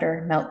and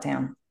utter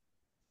meltdown,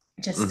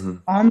 just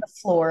on the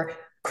floor,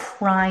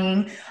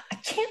 crying. I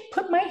can't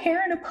put my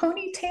hair in a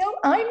ponytail.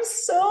 I'm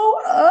so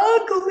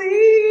ugly.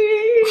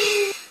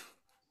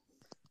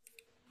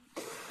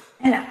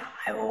 And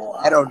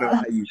I don't know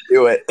how you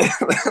do it.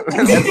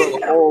 That's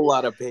a whole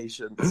lot of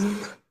patience.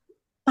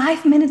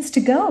 5 minutes to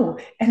go.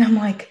 And I'm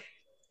like,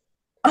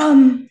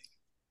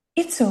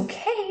 it's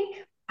okay.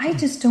 I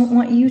just don't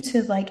want you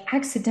to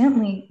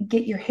accidentally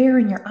get your hair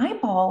in your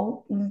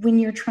eyeball when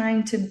you're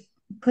trying to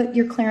put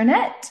your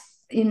clarinet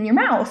in your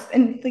mouth.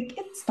 And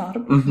it's not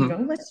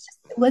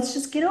let's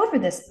just get over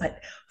this, but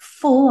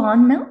full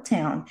on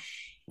meltdown.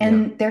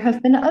 And there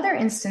have been other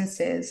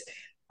instances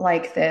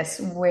like this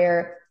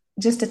where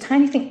just a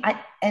tiny thing,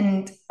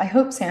 I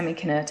hope Sammy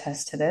can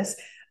attest to this.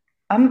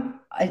 I'm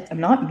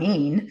not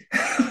mean.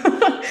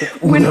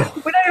 when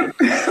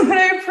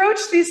I approach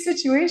these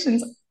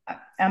situations,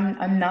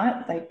 I'm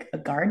not like a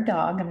guard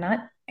dog. I'm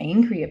not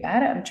angry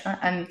about it.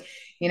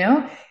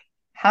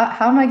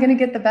 How am I going to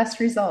get the best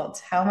results?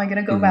 How am I going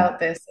to go about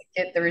this and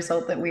get the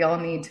result that we all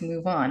need to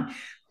move on?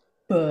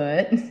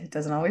 But it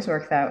doesn't always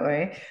work that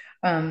way.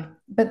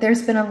 But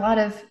there's been a lot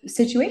of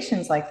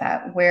situations like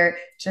that where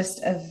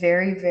just a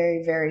very,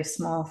 very, very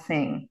small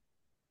thing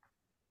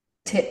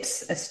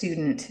tips a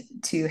student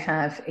to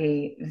have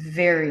a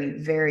very,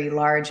 very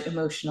large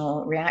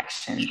emotional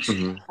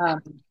reaction.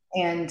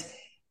 And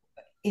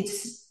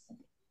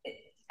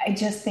I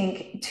just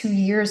think 2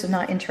 years of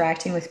not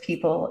interacting with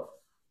people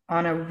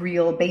on a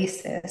real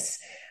basis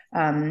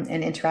and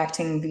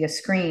interacting via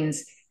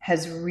screens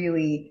has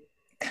really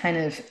kind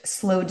of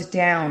slowed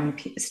down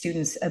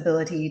students'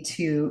 ability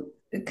to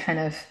kind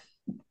of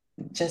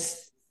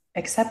just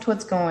accept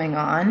what's going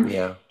on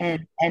Yeah.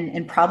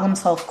 and problem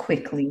solve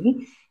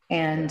quickly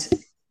and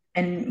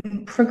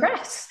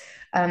progress.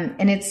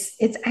 And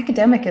it's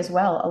academic as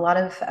well. A lot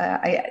of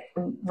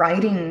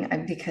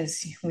writing,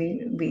 because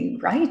we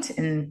write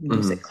in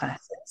music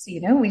classes,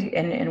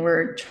 and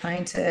we're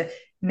trying to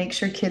make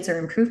sure kids are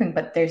improving,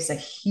 but there's a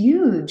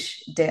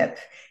huge dip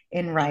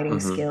in writing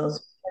skills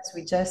because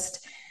we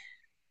just,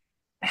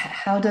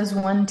 how does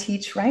one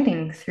teach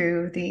writing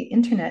through the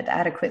internet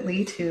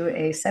adequately to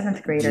a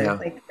seventh grader? Yeah.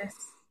 Like this,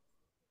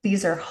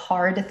 these are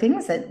hard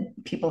things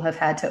that people have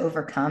had to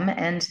overcome,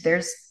 and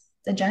there's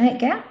a giant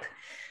gap.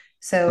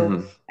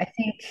 So I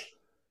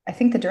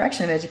think the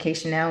direction of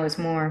education now is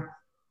more,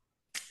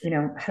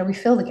 how do we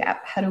fill the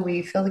gap? How do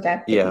we fill the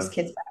gap, get these Yeah.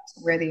 kids back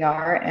to where they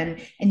are, and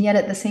yet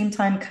at the same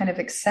time kind of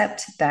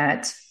accept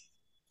that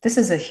this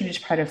is a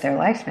huge part of their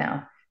life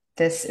now.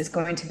 This is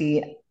going to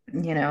be,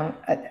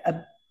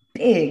 a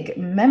big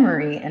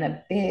memory and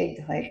a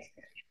big, like,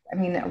 I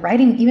mean,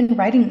 even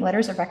writing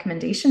letters of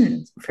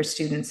recommendation for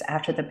students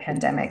after the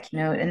pandemic,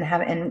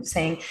 and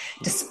saying,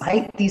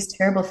 despite these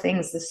terrible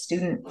things, the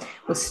student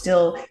was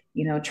still,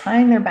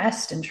 trying their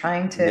best and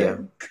trying Yeah.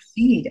 to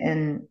proceed.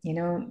 And,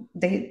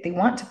 they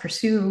want to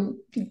pursue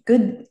a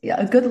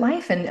good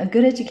life and a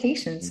good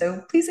education.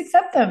 So please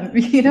accept them,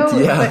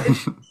 Yeah.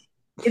 but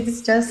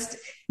it's just,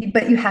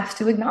 but you have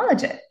to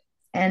acknowledge it,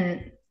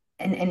 and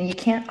you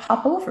can't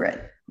hop over it,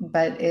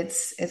 but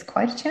it's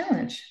quite a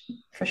challenge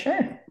for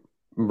sure.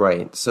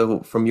 Right.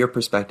 So from your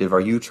perspective,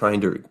 are you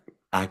trying to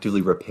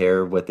actively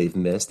repair what they've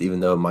missed, even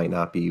though it might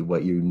not be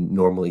what you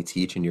normally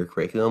teach in your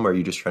curriculum, or are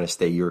you just trying to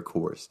stay your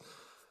course?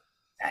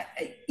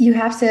 You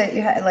have to,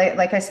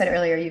 like I said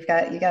earlier, you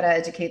got to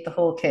educate the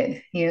whole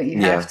kid. You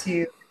Yeah. have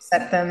to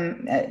accept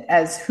them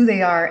as who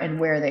they are and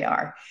where they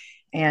are,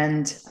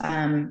 and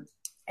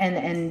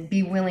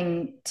be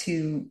willing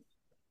to,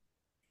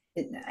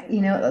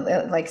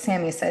 like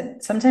Sammy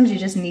said, sometimes you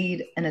just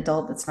need an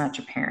adult that's not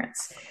your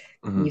parents.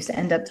 You used to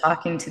end up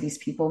talking to these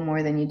people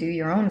more than you do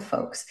your own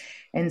folks.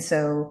 And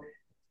so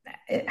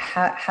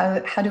how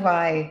do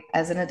I,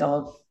 as an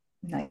adult,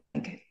 like,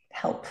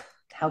 help?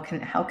 How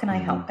can I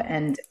help?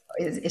 And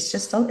it's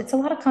just it's a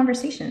lot of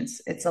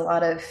conversations. It's a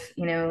lot of,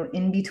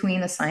 in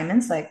between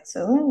assignments, like,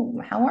 so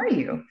how are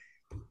you?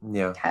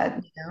 Yeah. How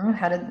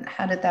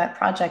did that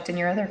project in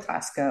your other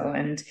class go?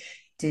 And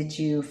did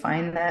you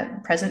find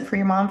that present for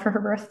your mom for her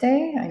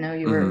birthday? I know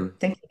you were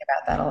thinking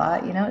about that a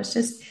lot. It's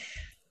just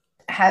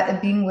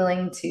being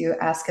willing to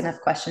ask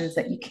enough questions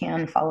that you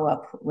can follow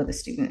up with a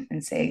student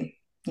and say,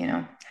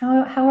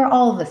 how are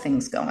all the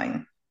things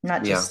going?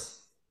 Not Yeah. just,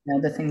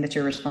 the thing that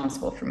you're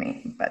responsible for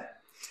me, but.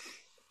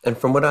 And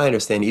from what I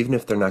understand, even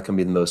if they're not going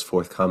to be the most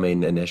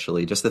forthcoming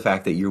initially, just the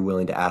fact that you're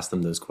willing to ask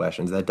them those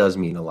questions, that does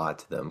mean a lot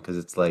to them, because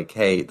it's like,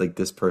 hey, like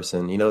this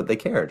person, they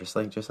care, just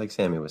like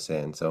Sammy was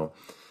saying. So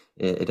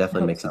it I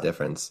definitely hope makes a so.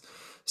 difference.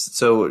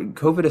 So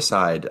COVID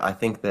aside, I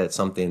think that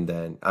something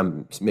that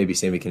maybe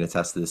Sammy can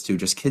attest to this too,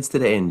 just kids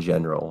today in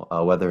general,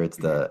 whether it's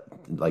the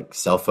like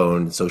cell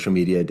phone, social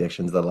media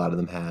addictions that a lot of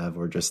them have,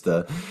 or just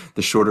the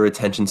shorter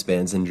attention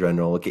spans in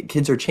general,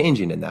 kids are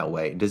changing in that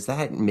way. Does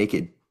that make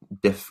it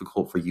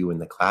difficult for you in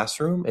the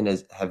classroom? And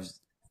is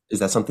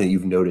that something that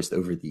you've noticed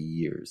over the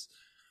years?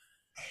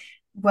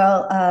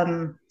 Well,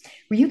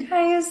 were you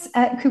guys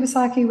at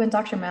Kubasaki when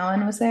Dr.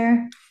 Mallon was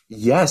there?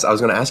 Yes, I was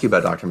going to ask you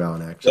about Dr.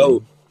 Mallon actually.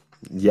 Oh,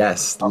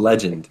 Yes, oh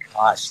legend.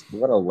 gosh,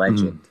 what a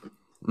legend.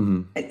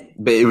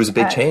 But it was a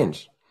big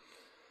change.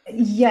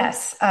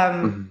 Yes.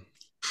 Do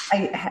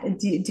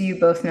you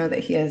both know that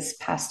he has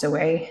passed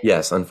away?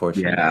 Yes,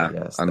 unfortunately. Yeah,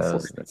 Yes,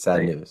 unfortunately. that's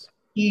sad news.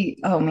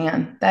 Oh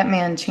man, that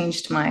man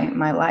changed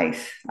my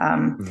life.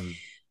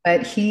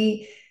 But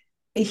he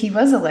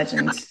was a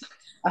legend,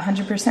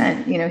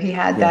 100%. Yeah, He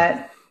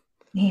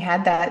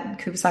had that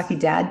Kubasaki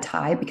dad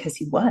tie because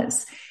he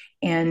was.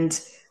 And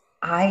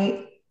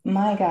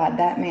my God,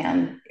 that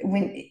man,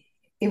 when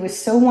it was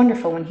so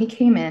wonderful when he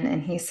came in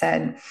and he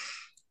said,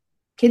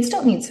 kids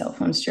don't need cell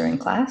phones during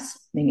class.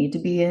 They need to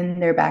be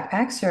in their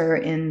backpacks or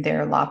in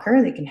their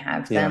locker. They can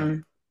have yeah,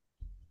 them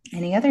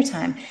any other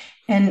time.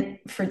 And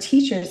for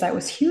teachers, that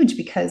was huge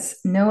because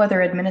no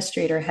other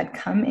administrator had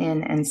come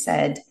in and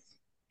said,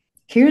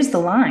 here's the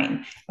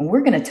line, and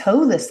we're going to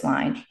toe this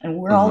line, and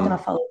we're all going to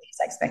follow these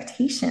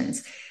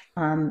expectations.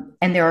 And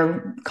there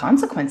are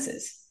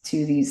consequences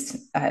to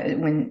these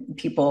when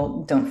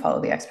people don't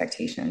follow the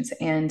expectations.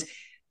 And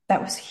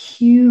that was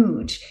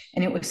huge.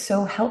 And it was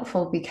so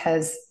helpful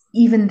because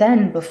even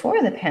then,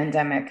 before the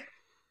pandemic,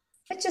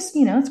 it just,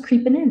 it's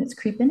creeping in. It's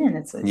creeping in.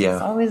 It's yeah.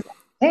 always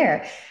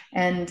there.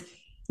 And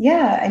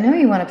yeah, I know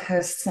you want to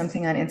post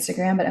something on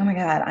Instagram, but oh my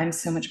God, I'm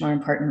so much more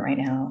important right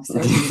now. So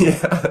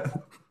Yeah.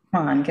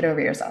 come on, get over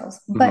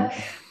yourselves. But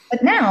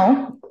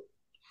now,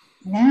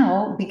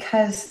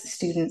 because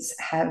students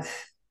have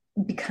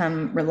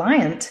become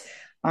reliant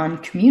on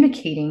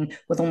communicating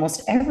with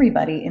almost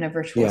everybody in a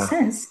virtual Yeah.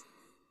 sense,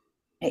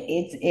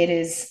 it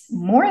is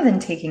more than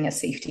taking a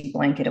safety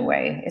blanket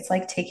away. It's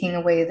like taking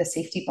away the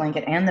safety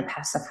blanket and the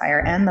pacifier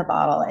and the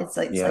bottle. It's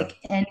like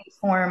any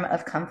form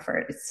of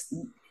comfort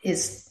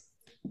is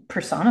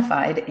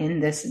personified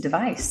in this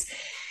device.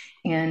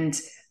 And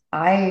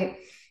I'm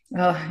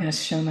going to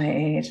show my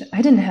age.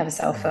 I didn't have a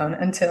cell phone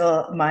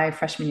until my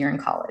freshman year in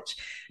college.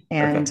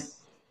 And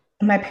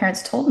my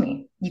parents told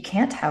me, you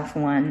can't have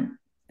one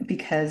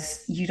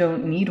because you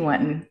don't need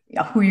one.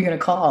 Who are you going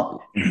to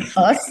call?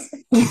 Us?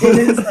 It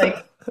is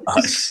like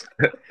us.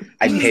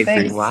 I paid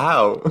for you.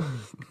 Wow.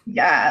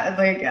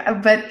 Yeah,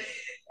 but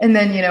and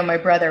then my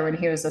brother, when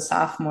he was a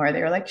sophomore,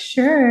 they were like,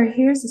 "Sure,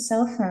 here's a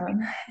cell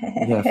phone."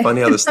 Yeah,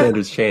 funny how the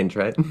standards change,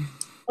 right?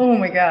 Oh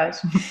my gosh,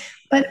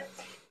 but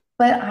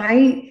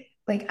I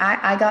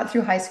got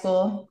through high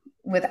school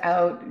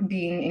without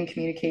being in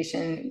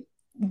communication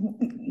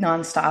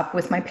nonstop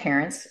with my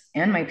parents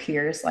and my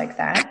peers like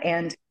that,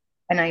 and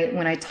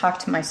when I talk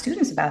to my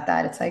students about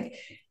that, it's like,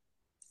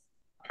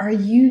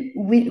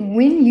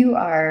 when you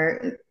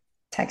are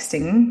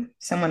texting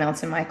someone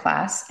else in my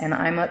class and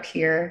I'm up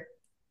here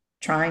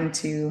trying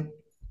to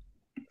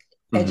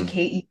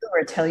educate you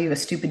or tell you a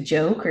stupid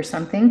joke or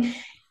something,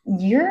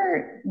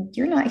 you're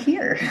not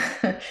here.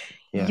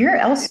 You're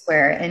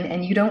elsewhere,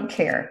 and you don't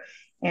care.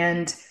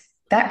 And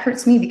that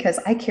hurts me because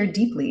I care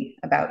deeply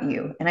about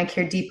you, and I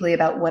care deeply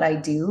about what I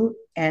do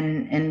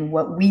and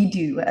what we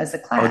do as a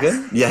class.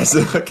 Okay. Yes.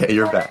 Okay,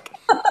 you're back.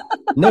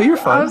 No, you're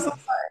fine. I'm so sorry.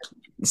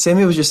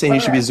 Sammy was just saying you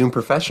should be a Zoom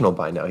professional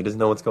by now. He doesn't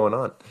know what's going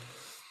on.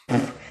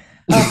 Oh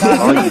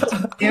God,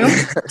 Zoom?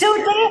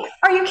 DODEA?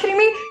 Are you kidding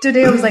me?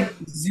 DODEA was like,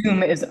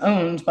 Zoom is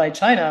owned by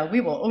China.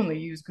 We will only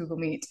use Google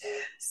Meet.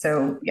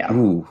 So yeah.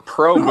 Ooh.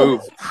 Pro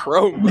move.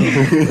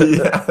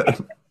 Yeah.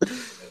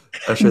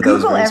 I'm sure that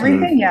was Google very everything.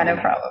 smooth. Yeah, no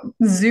problem.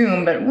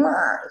 Zoom, but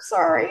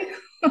sorry.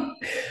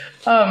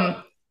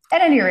 At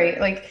any rate,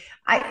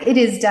 it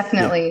is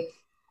definitely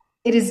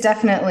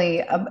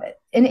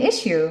an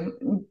issue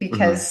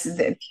because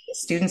the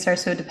students are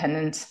so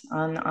dependent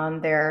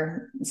on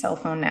their cell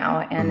phone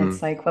now. And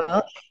it's like,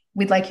 well,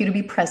 we'd like you to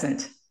be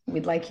present.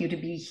 We'd like you to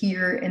be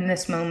here in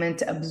this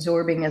moment,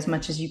 absorbing as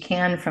much as you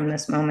can from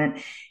this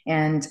moment.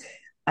 And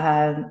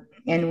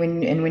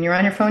when you're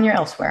on your phone, you're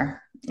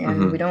elsewhere.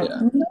 And we don't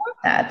want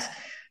that.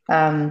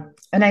 And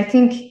I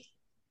think,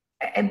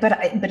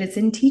 but it's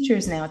in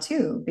teachers now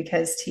too,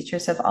 because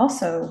teachers have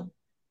also,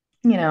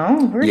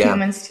 we're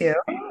humans too.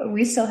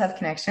 We still have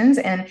connections.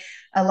 And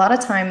a lot of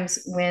times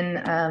when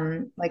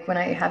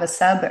I have a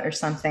sub or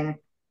something,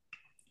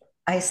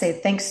 I say,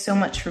 thanks so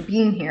much for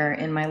being here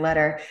in my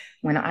letter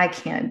when I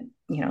can't,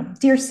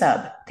 dear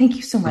sub, thank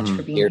you so much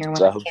for being here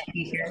when I can't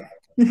be here.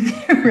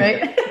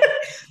 Right?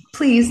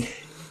 Please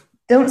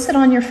don't sit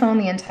on your phone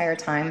the entire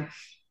time.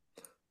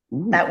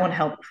 Ooh. That won't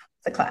help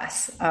the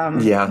class.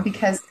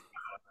 Because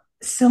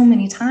so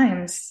many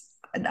times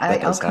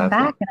I'll come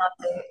back and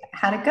I'll say,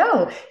 how'd it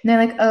go? And they're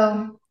like,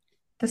 oh,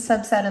 the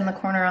sub sat in the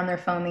corner on their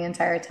phone the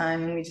entire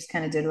time and we just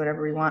kind of did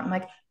whatever we want. I'm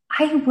like,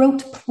 I wrote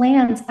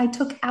plans. I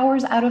took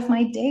hours out of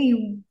my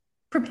day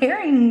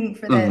preparing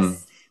for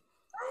this.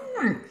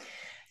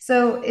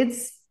 So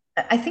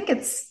I think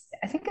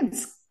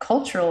it's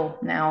cultural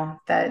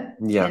now that,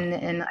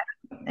 and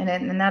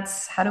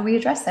that's, how do we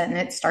address that? And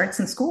it starts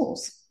in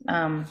schools.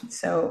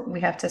 So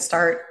we have to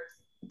start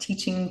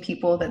teaching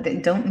people that they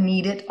don't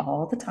need it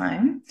all the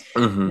time,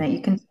 that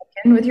you can check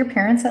in with your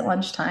parents at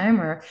lunchtime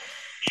or,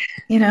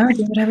 do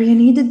whatever you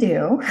need to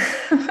do.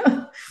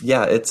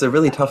 Yeah, it's a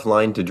really tough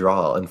line to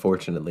draw,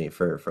 unfortunately,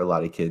 for a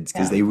lot of kids,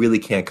 because they really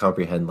can't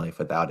comprehend life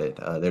without it.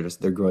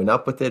 They're growing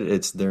up with it.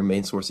 It's their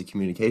main source of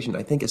communication.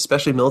 I think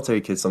especially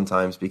military kids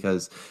sometimes,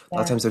 because a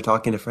lot of times they're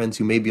talking to friends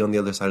who may be on the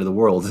other side of the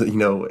world,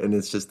 and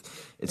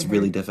it's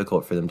really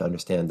difficult for them to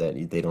understand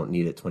that they don't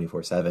need it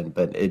 24/7.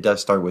 But it does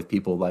start with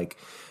people like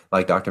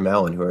Dr.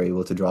 Mallon, who are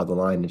able to draw the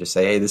line and just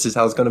say, hey, this is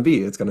how it's going to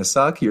be. It's going to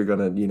suck. You're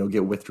going to,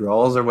 get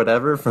withdrawals or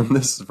whatever from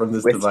this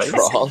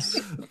device.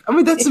 I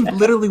mean, that's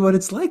literally what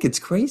it's like. It's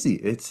crazy.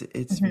 It's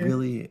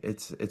really,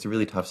 it's a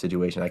really tough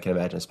situation. I can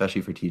imagine,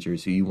 especially for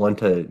teachers who you want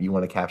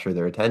to capture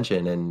their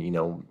attention, and,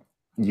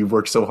 you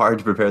work so hard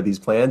to prepare these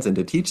plans and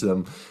to teach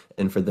them,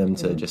 and for them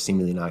to just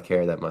seemingly not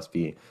care, that must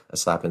be a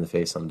slap in the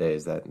face some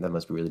days. That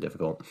must be really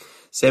difficult.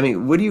 Sammy,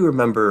 what do you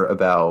remember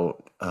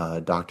about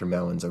Dr.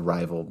 Mallon's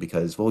arrival?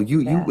 Because, well,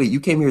 you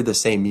came here the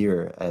same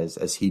year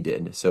as he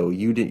did, so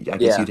you did. I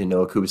guess you didn't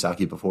know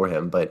Kubasaki before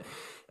him, but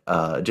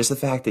just the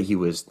fact that he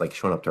was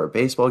showing up to our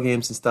baseball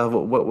games and stuff.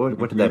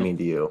 What did that mean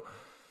to you?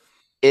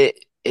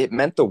 It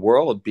meant the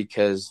world,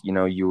 because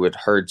you had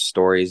heard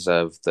stories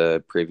of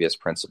the previous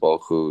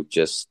principal who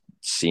just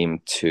seemed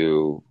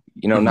to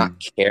not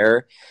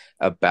care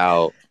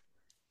about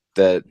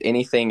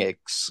anything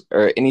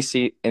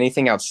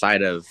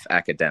outside of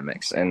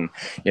academics. And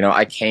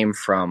I came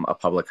from a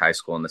public high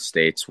school in the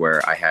States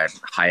where I had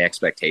high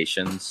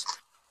expectations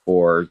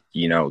for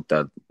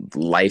the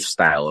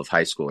lifestyle of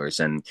high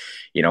schoolers, and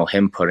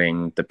him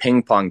putting the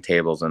ping pong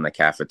tables in the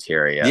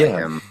cafeteria,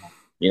 him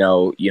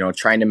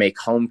trying to make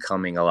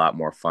homecoming a lot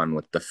more fun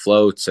with the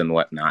floats and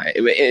whatnot.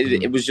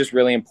 It was just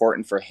really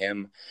important for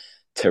him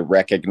to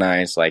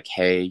recognize, like,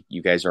 hey,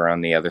 you guys are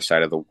on the other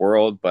side of the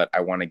world, but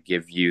I want to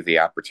give you the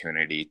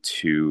opportunity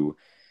to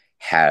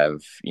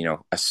have,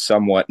 a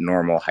somewhat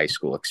normal high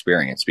school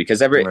experience,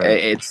 because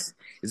it's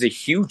a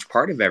huge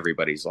part of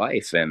everybody's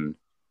life. And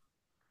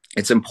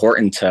it's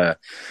important to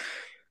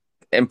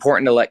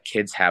let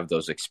kids have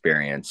those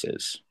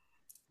experiences.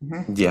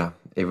 Yeah,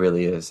 it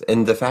really is.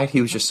 And the fact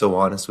he was just so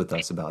honest with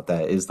us about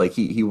that is like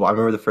I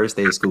remember the first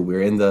day of school, we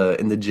were in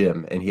the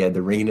gym and he had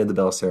the ringing of the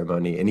bell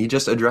ceremony and he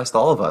just addressed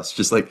all of us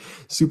just like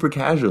super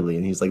casually.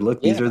 And he's like,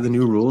 look, these are the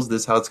new rules.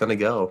 This is how it's going to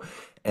go.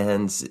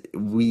 And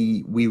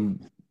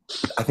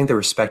I think the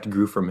respect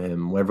grew from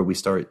him whenever we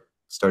started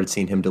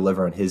seeing him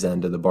deliver on his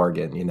end of the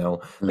bargain,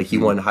 like he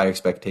wanted high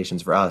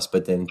expectations for us,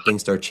 but then things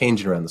start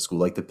changing around the school,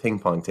 like the ping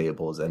pong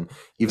tables, and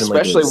even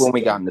especially when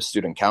we got into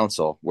student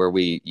council, where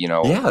we,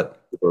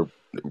 were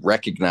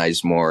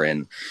recognized more,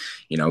 and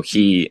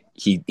he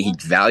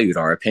valued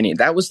our opinion.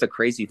 That was the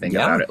crazy thing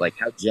about it, like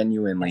how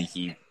genuinely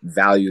he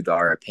valued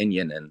our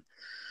opinion and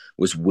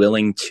was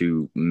willing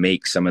to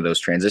make some of those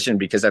transitions,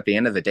 because at the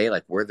end of the day,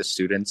 like, we're the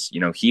students,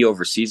 he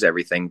oversees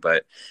everything,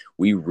 but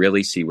we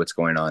really see what's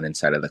going on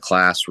inside of the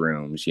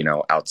classrooms,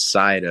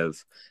 outside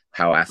of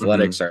how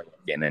athletics are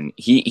looking. And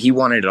he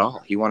wanted it all.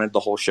 He wanted the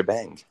whole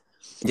shebang.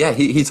 Yeah,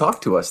 he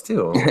talked to us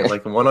too,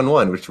 like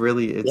one-on-one, which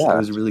really it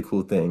was a really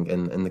cool thing.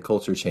 And the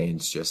culture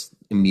change just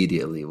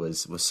immediately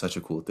was such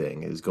a cool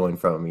thing. It was going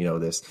from,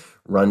 this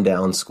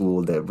rundown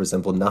school that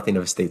resembled nothing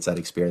of a stateside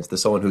experience to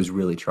someone who's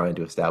really trying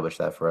to establish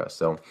that for us.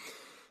 So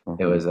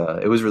it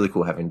was really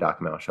cool having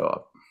Doc Mao show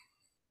up.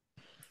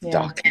 Yeah.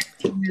 Doc.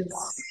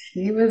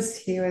 He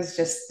was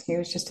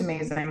just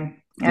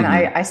amazing. And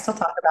I still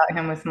talk about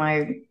him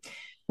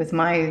with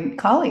my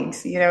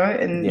colleagues,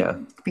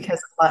 and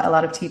because a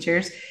lot of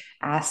teachers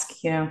ask,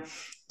 do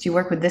you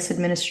work with this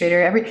administrator?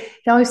 It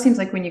always seems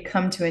like when you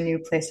come to a new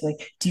place,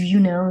 like, do you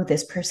know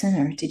this person,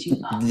 or did you?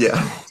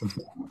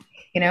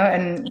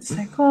 And it's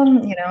like,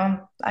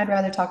 well, I'd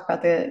rather talk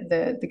about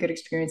the good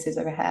experiences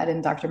I've had,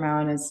 and Dr.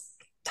 Mowen is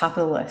top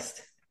of the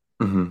list.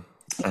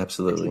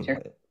 Absolutely.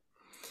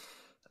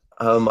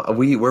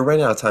 We're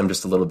running out of time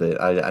just a little bit.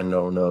 I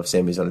don't know if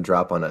Sammy's going to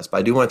drop on us, but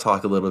I do want to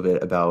talk a little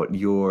bit about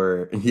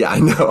your. Yeah, I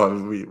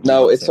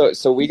know.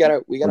 So we got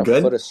a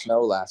foot of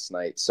snow last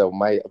night, so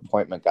my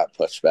appointment got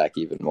pushed back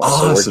even more.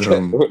 Awesome. So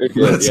we're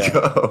good. Let's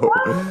go.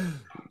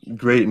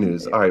 Great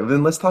news. All right,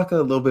 then let's talk a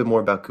little bit more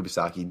about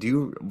Kubasaki.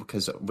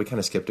 Because we kind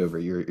of skipped over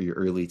your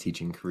early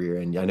teaching career,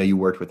 and I know you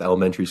worked with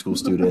elementary school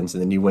students,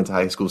 and then you went to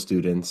high school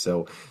students.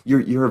 So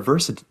you're a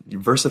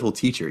versatile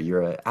teacher.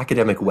 You're an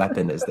academic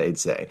weapon, as they'd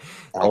say.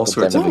 All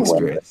sorts of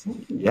experience.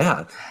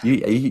 Yeah, you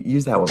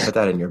use that one. Put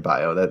that in your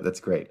bio.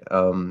 That's great.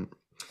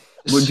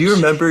 Well, do you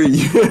remember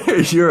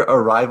your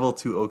arrival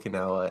to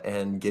Okinawa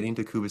and getting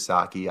to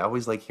Kubasaki? I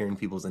always like hearing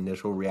people's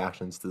initial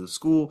reactions to the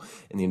school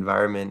and the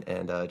environment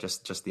and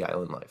just the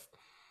island life.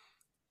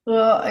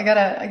 Well, I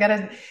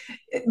gotta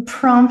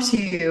prompt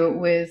you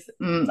with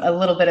a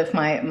little bit of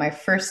my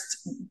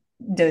first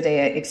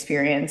DODEA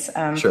experience.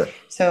 Sure.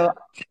 So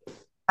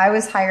I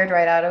was hired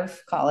right out of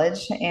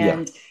college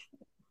and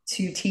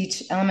to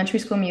teach elementary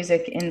school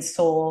music in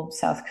Seoul,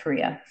 South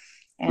Korea.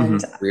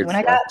 And when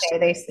I got there,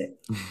 they said,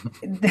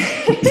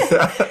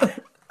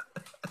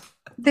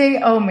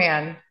 oh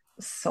man,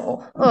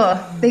 Seoul.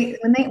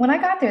 When I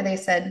got there, they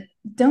said,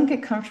 don't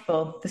get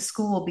comfortable. The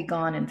school will be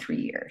gone in 3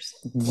 years.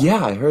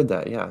 Yeah, I heard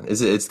that. Yeah.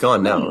 It's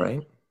gone now,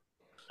 right?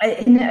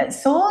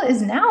 Seoul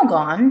is now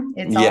gone.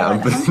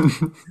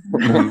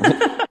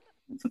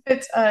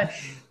 It's all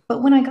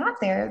but when I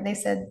got there, they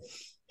said,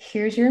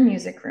 here's your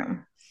music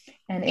room.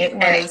 And it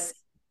was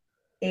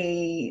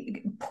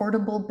a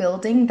portable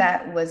building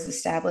that was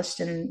established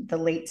in the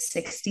late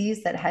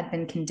 60s that had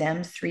been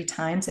condemned 3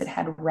 times. It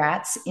had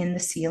rats in the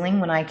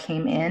ceiling when I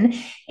came in,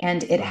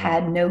 and it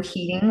had no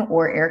heating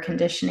or air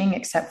conditioning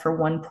except for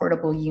one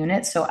portable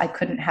unit. So I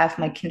couldn't have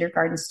my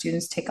kindergarten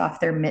students take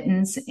off their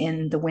mittens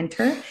in the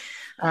winter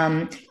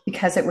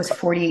because it was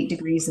 48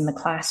 degrees in the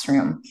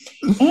classroom.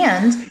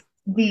 And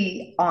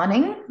the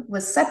awning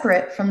was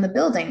separate from the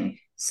building.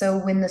 So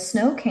when the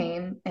snow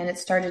came and it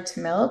started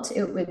to melt,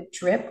 it would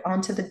drip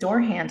onto the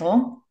door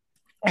handle.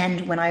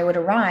 And when I would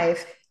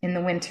arrive in the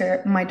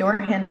winter, my door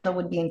handle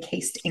would be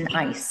encased in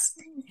ice.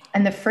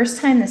 And the first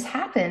time this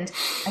happened,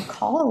 I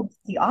called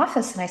the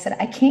office and I said,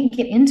 I can't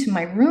get into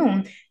my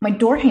room. My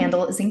door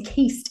handle is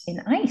encased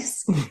in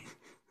ice.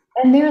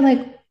 And they were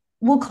like,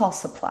 we'll call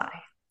supply.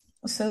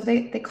 So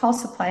they call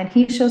supply, and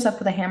he shows up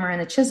with a hammer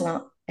and a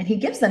chisel and he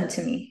gives them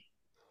to me.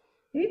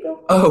 Here you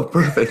go. Oh,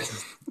 perfect.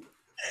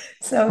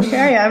 So here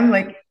I am,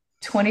 like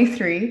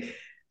 23.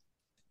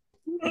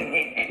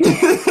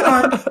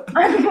 I'm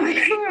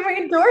working on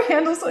my door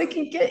handle so I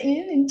can get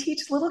in and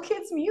teach little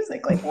kids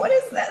music. Like, what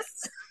is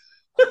this?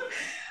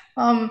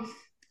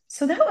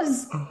 So that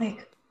was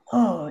like,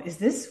 oh, is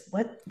this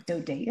what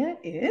DODEA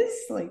is?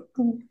 Like,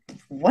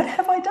 what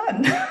have I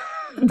done?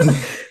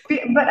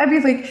 But I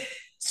mean, like,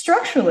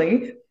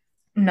 structurally,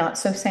 not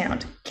so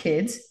sound.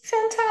 Kids,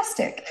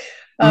 fantastic.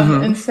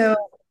 Hmm. And so,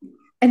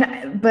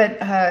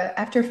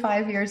 after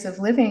 5 years of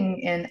living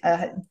in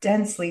a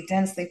densely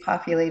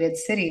populated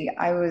city,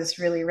 I was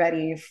really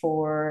ready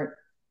for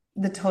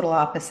the total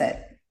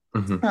opposite.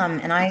 Hmm.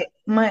 And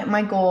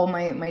my goal,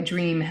 my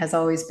dream has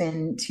always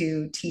been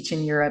to teach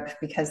in Europe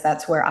because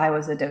that's where I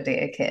was a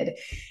DODEA kid.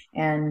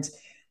 And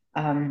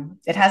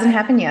it hasn't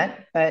happened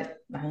yet, but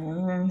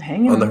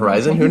hanging On the on,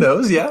 horizon, who hanging.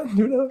 knows? Yeah,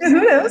 who knows?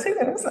 Who knows? Who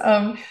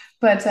knows?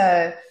 But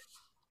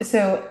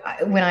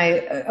when I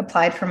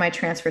applied for my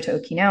transfer to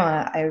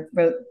Okinawa, I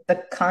wrote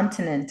the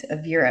continent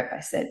of Europe. I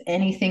said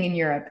anything in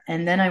Europe,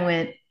 and then I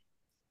went,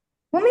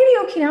 well,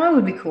 maybe Okinawa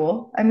would be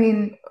cool. I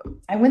mean,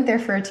 I went there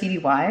for a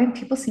TDY.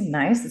 People seem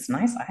nice. It's a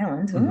nice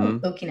island. Oh, Hmm.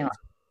 Okinawa,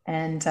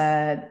 and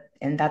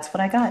that's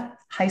what I got.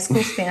 High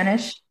school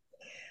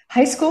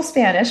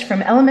Spanish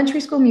from elementary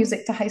school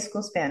music to high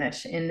school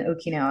Spanish in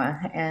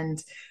Okinawa,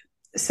 and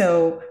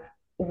so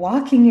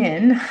walking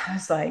in, I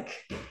was like,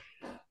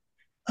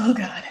 oh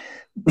God,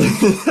 big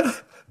change.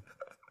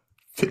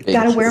 Big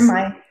Gotta kid. wear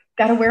my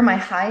gotta wear my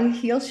high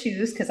heel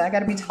shoes because I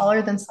gotta be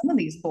taller than some of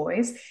these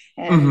boys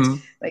and Hmm.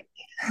 like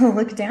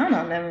look down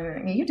on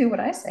them. You do what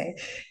I say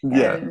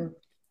Yeah.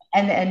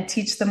 and and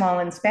teach them all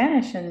in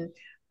Spanish. And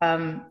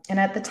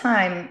at the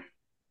time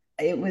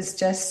it was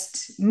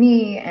just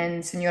me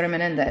and Senora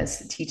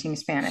Menendez teaching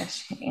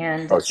Spanish.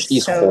 And Oh,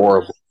 she's so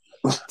horrible.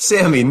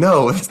 Sammy,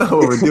 no, that's not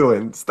what we're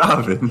doing.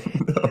 Stop it.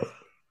 No.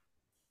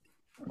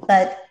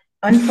 but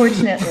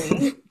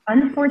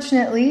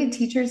unfortunately,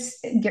 teachers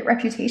get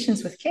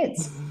reputations with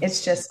kids.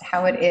 It's just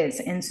how it is.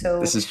 And This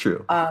so, is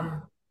true.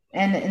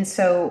 and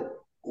so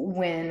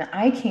when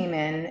I came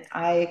in,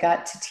 I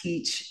got to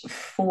teach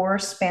 4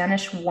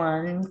 Spanish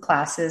 1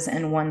 classes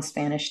and 1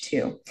 Spanish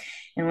 2.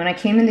 And when I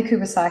came into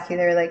Kubasaki, they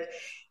were like,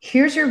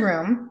 here's your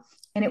room.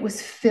 And it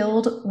was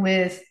filled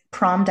with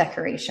prom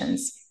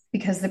decorations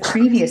because the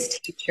previous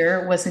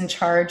teacher was in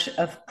charge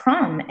of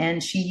prom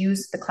and she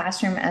used the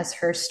classroom as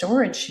her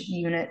storage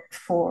unit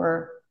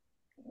for,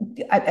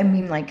 I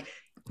mean, like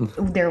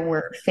there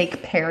were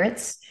fake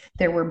parrots,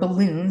 there were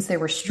balloons, there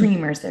were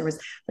streamers, there was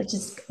like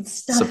just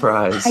stuff,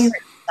 Surprise. pirate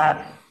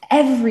stuff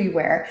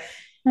everywhere.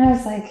 And I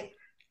was like,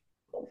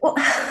 well,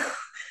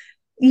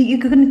 you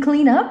couldn't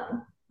clean up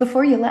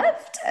before you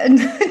left. And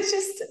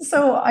just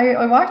so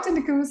I walked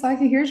into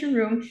Kumasaki, here's your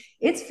room.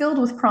 It's filled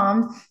with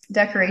prom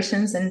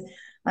decorations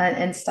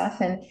and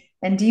stuff.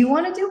 And do you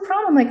want to do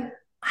prom? I'm like,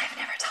 I've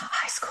never taught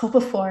high school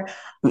before.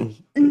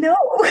 No,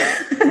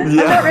 I'm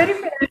not Yeah. ready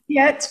for that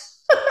yet.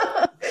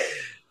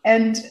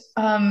 And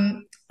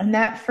in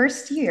that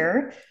first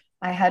year,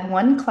 I had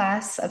 1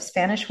 class of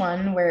Spanish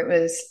 1 where it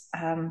was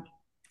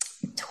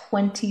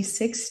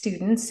 26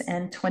 students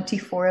and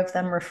 24 of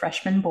them were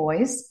freshman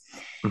boys.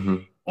 Hmm.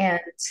 And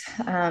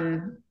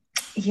um,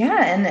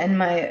 yeah, and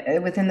my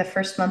within the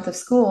first month of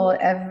school,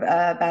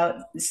 about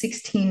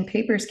 16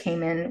 papers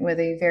came in with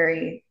a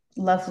very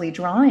lovely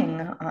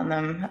drawing on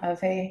them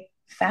of a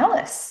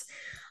phallus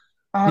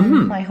on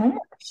Hmm. my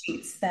homework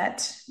sheets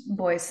that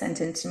boys sent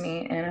in to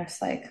me. And I was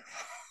like,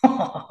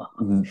 oh,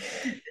 this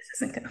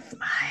isn't going to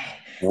fly.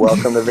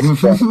 Welcome to the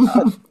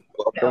club.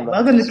 No,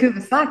 welcome to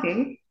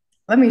Kubasaki.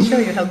 Let me show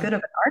you how good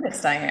of an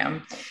artist I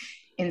am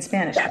in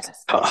Spanish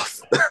That's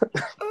class.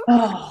 tough.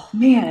 Oh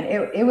man,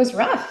 it was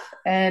rough.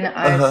 And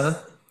I Uh-huh.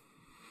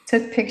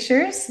 took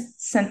pictures,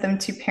 sent them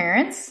to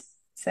parents,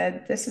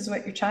 said, this is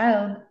what your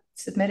child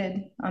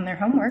submitted on their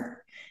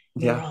homework.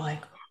 They were Yeah. all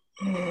like,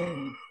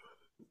 oh,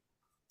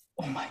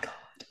 oh my God.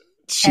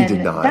 She did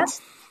And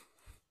not.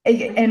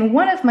 and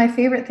one of my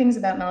favorite things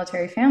about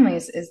military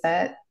families is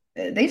that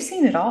they've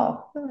seen it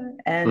all.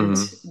 And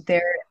Hmm.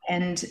 they're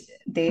and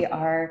they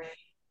are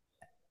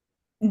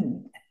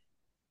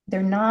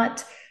they're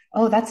not,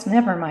 oh, that's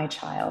never my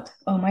child.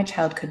 Oh, my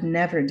child could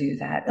never do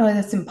that. Oh,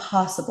 that's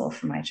impossible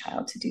for my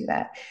child to do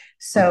that. Hmm.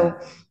 So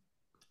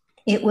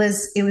it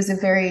was a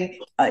very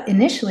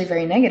initially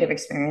very negative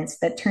experience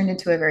that turned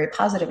into a very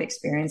positive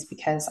experience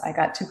because I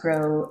got to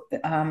grow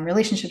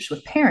relationships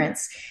with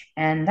parents,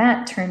 and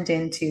that turned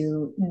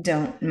into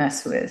don't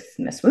mess with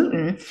Miss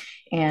Wootton,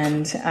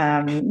 and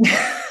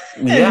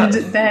Yeah.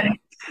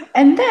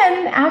 and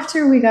then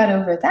after we got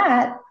over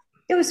that,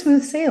 it was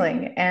smooth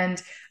sailing,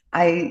 and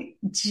I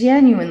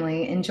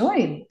genuinely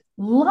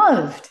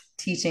loved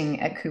teaching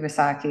at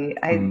Kubasaki.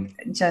 I Hmm.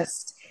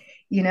 just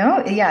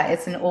yeah,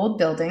 it's an old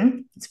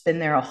building. It's been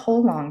there a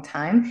whole long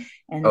time.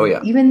 Oh And yeah.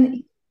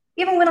 even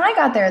when I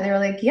got there, they were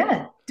like,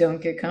 yeah, don't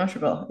get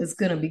comfortable. It's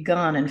gonna be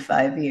gone in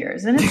 5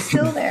 years. And it's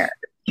still there.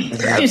 you know?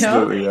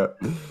 Absolutely. Yeah.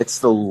 It's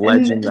the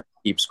legend And that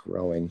keeps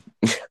growing.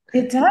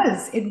 it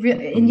does. It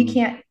really, and you Hmm.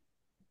 can't,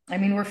 I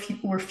mean,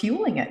 we're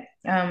fueling it.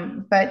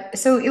 But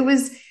so it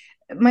was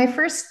my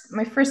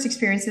first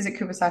experiences at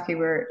Kubasaki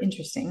were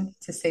interesting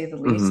to say the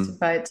Hmm. least,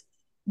 but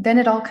then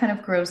it all kind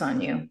of grows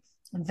on you.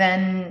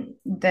 Then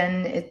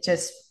it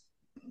just,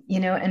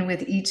 and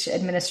with each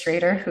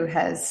administrator who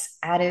has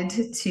added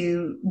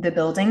to the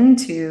building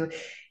to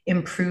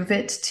improve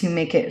it, to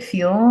make it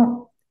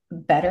feel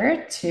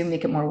better, to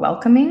make it more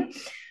welcoming,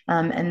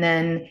 and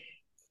then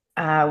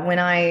when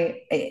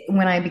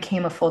I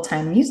became a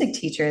full-time music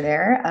teacher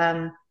there,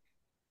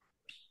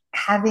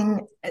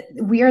 having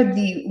we are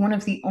the one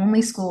of the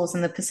only schools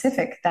in the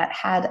Pacific that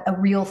had a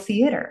real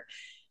theater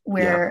Yeah.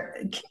 where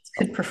kids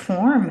could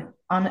perform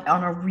on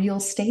a real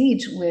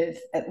stage with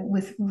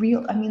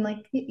real. I mean,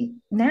 like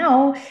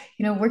now,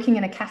 working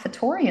in a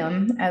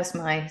cafetorium as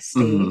my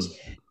stage.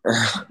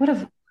 Hmm. What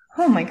a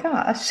Oh my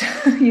gosh.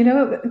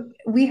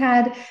 We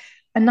had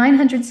a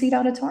 900 seat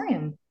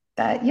auditorium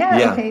that, yeah,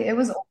 Yeah. okay, it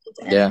was old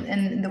Yeah.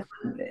 and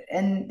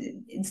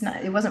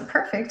it wasn't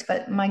perfect,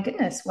 but my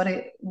goodness, what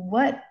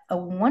a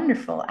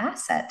wonderful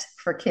asset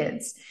for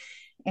kids.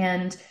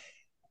 And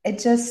it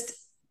just,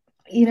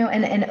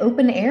 and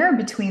open air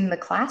between the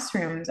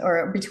classrooms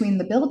or between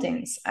the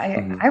buildings. I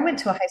Hmm. I went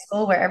to a high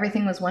school where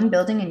everything was one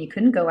building and you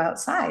couldn't go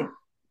outside.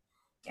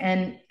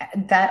 And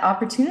that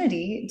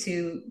opportunity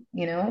to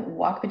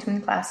walk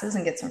between classes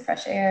and get some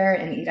fresh air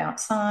and eat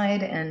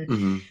outside, and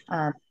Hmm.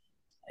 um,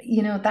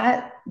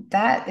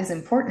 that is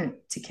important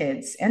to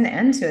kids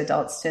and to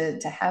adults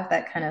to have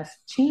that kind of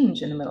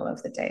change in the middle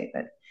of the day.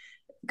 But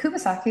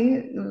Kubasaki,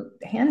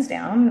 hands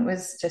down,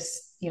 was just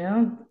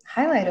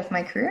highlight of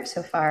my career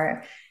so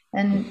far.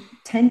 And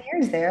 10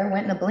 years there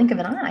went in a blink of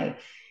an eye.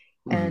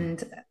 Hmm.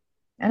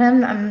 And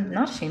I'm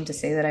not ashamed to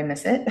say that I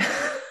miss it.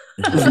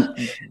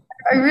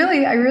 I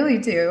really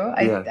do.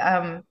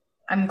 Yeah.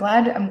 I'm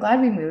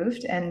glad we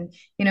moved. And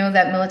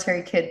that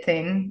military kid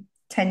thing,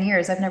 10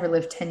 years. I've never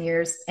lived 10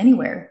 years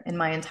anywhere in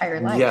my entire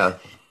life. Yeah.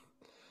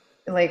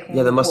 Like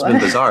Yeah, that must have been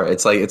what? bizarre.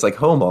 It's like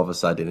home all of a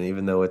sudden,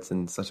 even though it's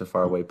in such a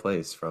far away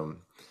place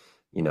from,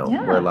 where a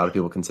Yeah. lot of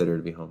people consider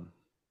to be home.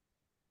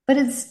 But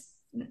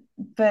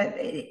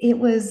it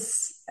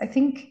was, I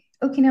think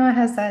Okinawa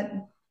has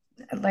that,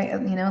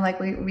 like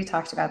we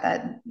talked about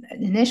that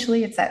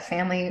initially. It's that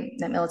family,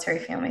 that military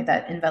family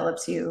that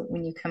envelops you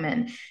when you come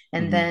in,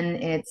 and Hmm. then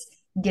it's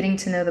getting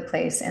to know the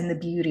place and the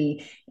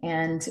beauty,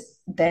 and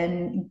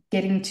then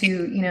getting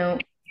to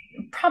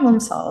problem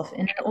solve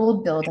in an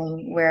old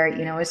building where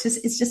it's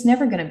just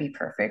never going to be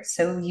perfect,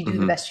 so you do the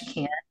Hmm. best you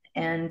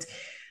can.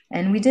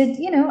 And we did,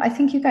 I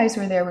think you guys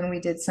were there when we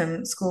did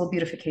some school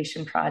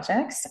beautification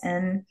projects,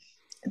 and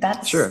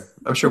that's Sure.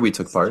 I'm sure we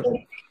took part.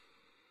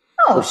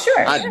 oh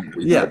sure. I,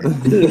 Yeah.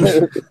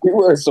 we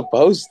were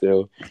supposed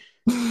to.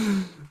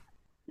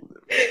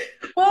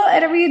 Well,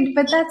 and I mean,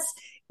 but that's,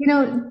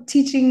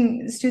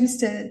 teaching students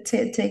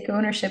to take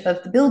ownership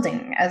of the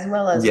building as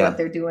well as what Yeah.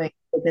 they're doing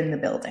within the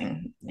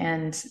building.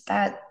 And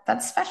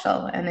that's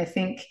special. And I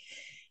think,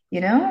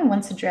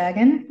 once a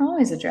dragon,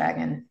 always a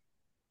dragon.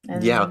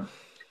 Yeah.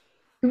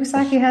 And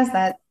Iwasaki has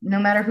that no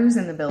matter who's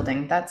in the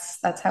building.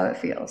 That's how it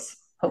feels,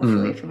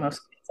 hopefully Mhm. for most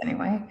kids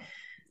anyway.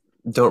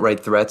 Don't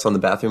write threats on the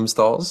bathroom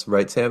stalls,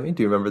 right, Sammy?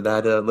 Do you remember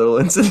that little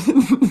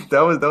incident?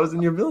 That was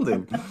in your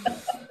building.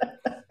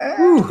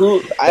 Whew.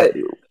 Who That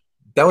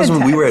that was Good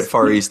when we were at times.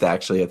 Far East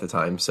actually at the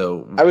time.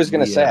 So I was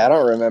gonna we say I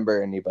don't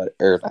remember anybody,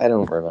 or I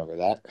don't remember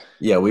that.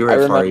 yeah, we were I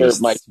at Far remember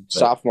my East, but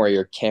sophomore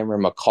year,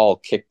 Cameron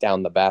McCall kicked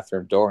down the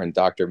bathroom door, and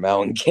Dr.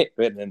 Mellon came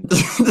in, and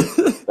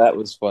that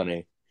was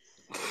funny.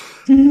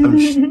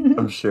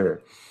 I'm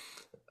sure.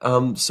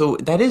 So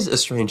that is a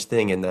strange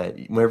thing in that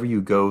whenever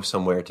you go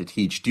somewhere to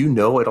teach, do you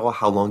know at all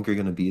how long you're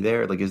going to be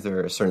there? Like, is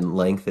there a certain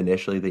length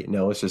initially that you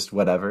know it's just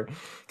whatever?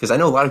 Because I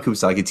know a lot of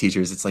Kubasaki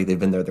teachers, it's like they've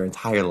been there their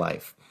entire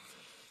life.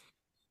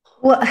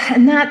 Well,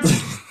 and that's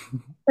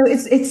so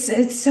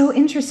it's so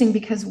interesting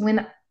because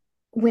when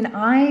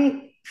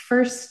I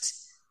first,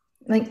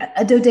 like,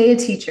 a DODEA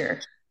teacher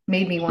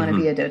made me want to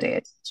be Hmm. a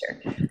DODEA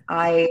teacher.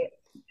 I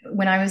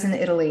When I was in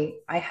Italy,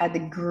 I had the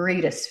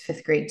greatest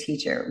fifth grade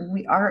teacher.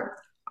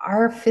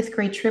 Our fifth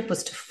grade trip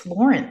was to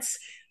Florence,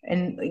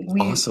 and like,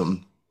 we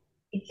Awesome.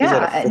 Is that a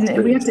yeah, fifth and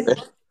we grade have to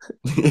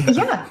trip?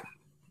 Yeah.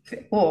 yeah.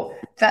 Well,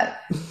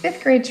 that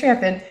fifth grade trip,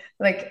 and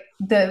like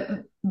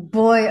the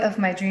boy of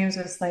my dreams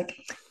was like,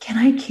 "Can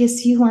I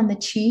kiss you on the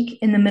cheek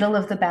in the middle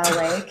of the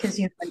ballet?" Because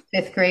in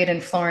fifth grade in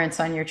Florence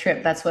on your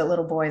trip, that's what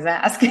little boys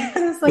ask.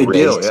 It's like, Big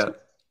deal, Great.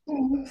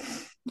 yeah.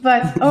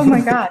 but oh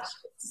my gosh,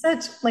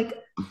 such like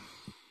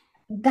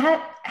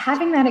that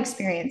having that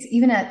experience,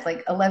 even at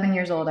like 11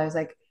 years old, I was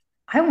like,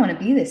 I want to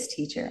be this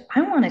teacher.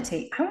 I want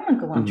to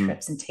go on Hmm.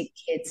 trips and take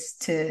kids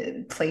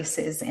to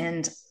places.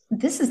 And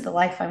this is the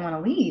life I want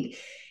to lead.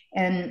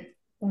 And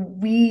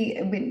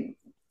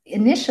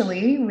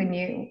initially,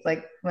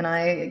 when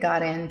I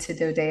got into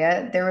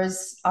DODEA, there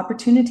was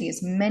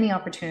opportunities, many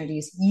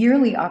opportunities,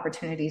 yearly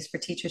opportunities for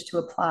teachers to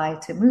apply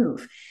to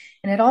move.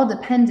 And it all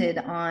depended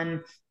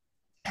on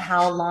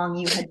how long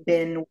you had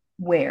been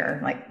where.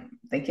 Like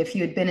if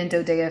you had been in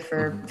DODEA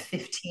for Hmm.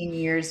 15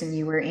 years and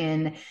you were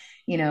in,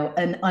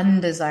 an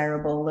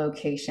undesirable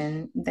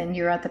location, then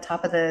you're at the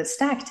top of the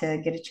stack to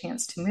get a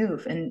chance to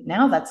move. And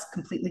now that's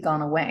completely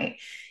gone away.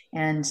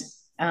 And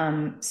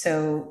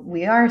so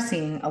we are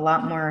seeing a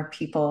lot more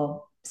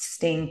people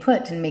staying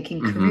put and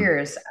making Hmm.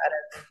 careers out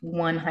of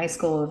one high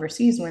school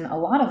overseas, when a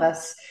lot of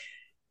us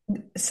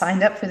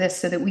signed up for this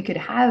so that we could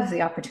have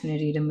the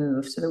opportunity to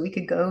move, so that we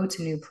could go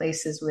to new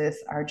places with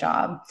our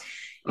job.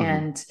 Hmm.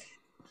 And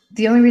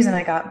the only reason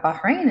I got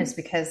Bahrain is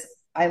because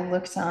I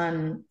looked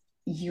on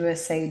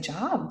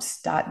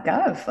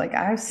usajobs.gov. Like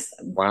was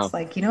Wow.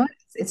 like, you know what?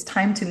 It's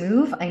time to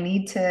move. I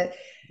need to,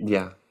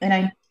 Yeah.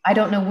 and I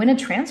don't know when a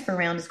transfer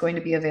round is going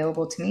to be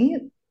available to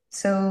me.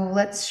 So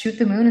let's shoot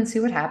the moon and see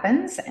what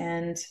happens.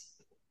 And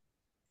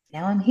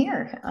now I'm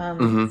here.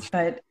 Hmm.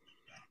 But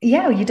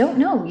yeah, you don't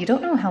know. You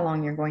don't know how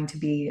long you're going to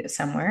be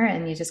somewhere,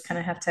 and you just kind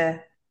of have to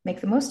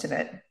make the most of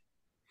it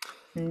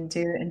and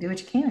do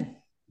what you can.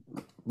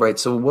 Right.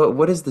 So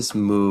what is this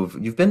move?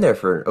 You've been there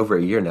for over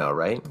a year now,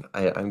 right?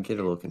 I'm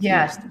getting a little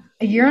Yeah, confused.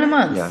 a year and a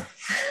month. Yeah.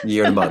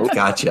 Year and a month.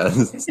 Gotcha.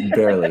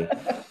 Barely.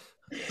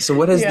 So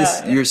what is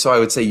this Yeah. year? So I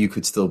would say you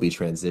could still be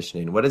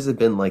transitioning. What has it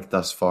been like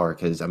thus far?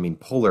 Because I mean,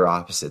 polar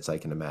opposites, I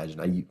can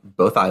imagine.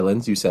 Both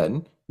islands, you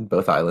said,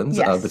 both islands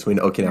Yes. between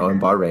Okinawa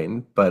and Mhm.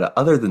 Bahrain. But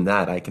other than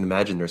that, I can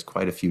imagine there's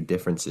quite a few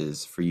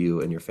differences for you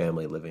and your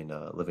family living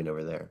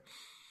over there.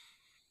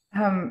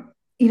 Um,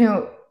 you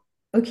know,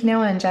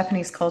 Okinawa and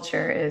Japanese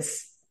culture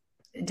is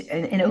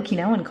in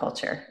Okinawan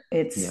culture.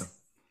 Yeah.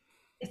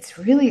 It's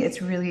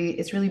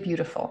really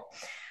beautiful.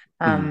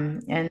 Hmm. Um,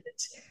 and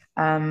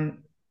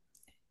um,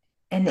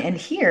 and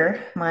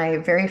here, my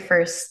very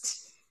first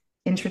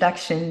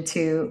introduction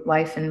to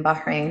life in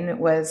Bahrain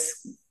was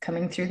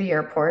coming through the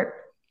airport.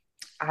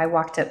 I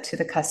walked up to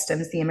the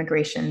customs, the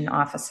immigration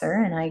officer,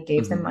 and I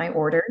gave them Hmm. my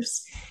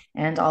orders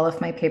and all of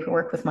my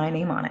paperwork with my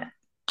name on it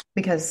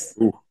because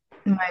Ooh.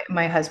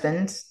 my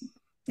husband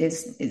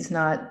is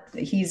not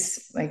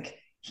he's like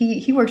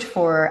he worked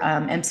for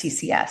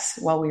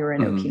MCCS while we were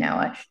in Hmm.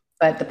 Okinawa,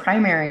 but the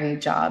primary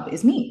job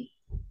is me.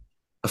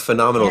 A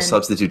phenomenal And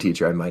substitute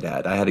teacher, I might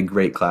add. I had a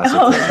great class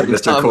with him, oh,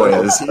 Mr.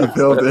 Phenomenal. Koyas. He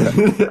filled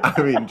in,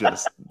 I mean,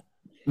 just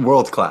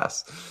world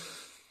class.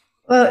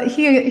 well,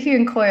 he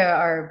and Koya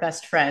are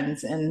best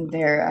friends, and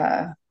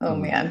they're oh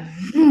Mhm.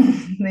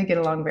 man, they get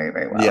along very,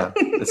 very well. Yeah,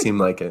 it seemed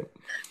like it.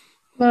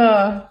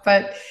 Oh,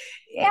 but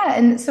yeah,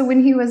 and so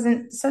when he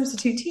wasn't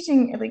substitute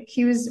teaching, like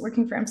he was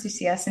working for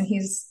MCCS, and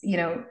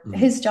Mhm.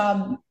 his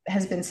job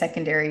has been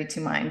secondary to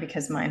mine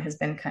because mine has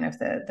been kind of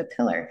the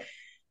pillar.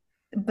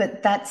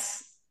 But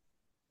that's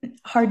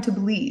hard to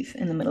believe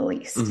in the Middle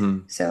East.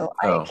 Hmm. So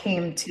I Oh,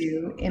 came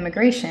to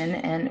immigration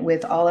and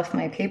with all of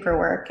my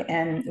paperwork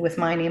and with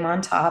my name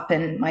on top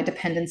and my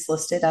dependents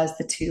listed as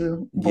the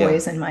two yeah.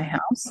 boys in my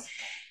house.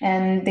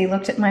 And they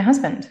looked at my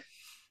husband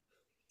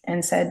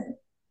and said,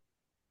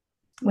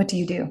 "What do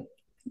you do?"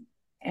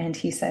 And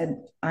he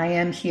said, "I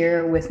am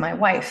here with my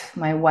wife.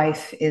 My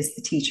wife is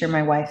the teacher.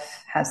 My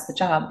wife has the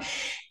job."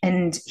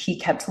 And he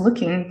kept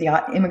looking, the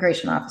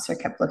immigration officer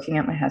kept looking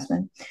at my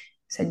husband,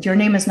 said, "Your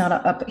name is not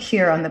up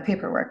here on the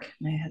paperwork."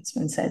 My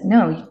husband said,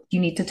 "No, you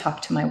need to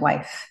talk to my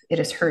wife. It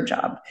is her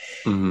job."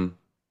 Hmm.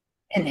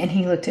 And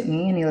he looked at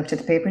me and he looked at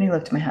the paper and he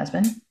looked at my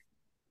husband.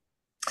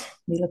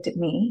 And he looked at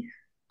me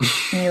and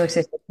he looked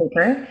at the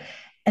paper.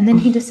 And then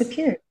he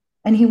disappeared.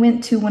 And he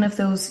went to one of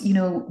those,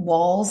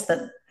 walls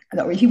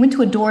he went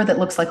to a door that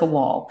looks like a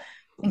wall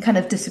and kind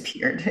of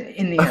disappeared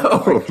in the Oh,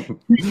 airport.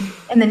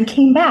 And then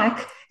came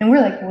back and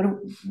we're like,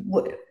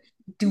 what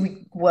do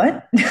we,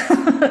 what?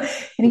 And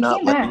he Not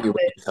came letting back you in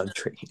with, the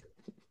country.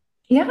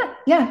 yeah,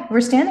 yeah, we're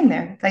standing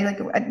there.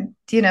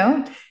 you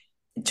know,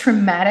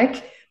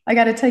 traumatic. I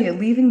got to tell you,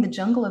 leaving the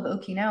jungle of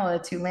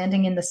Okinawa to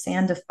landing in the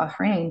sand of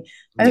Bahrain,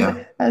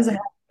 yeah. I was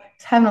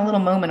having a little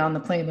moment on the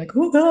plane, like,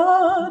 oh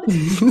God.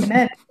 And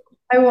then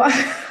I walk,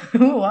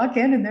 walk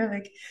in and they're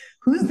like,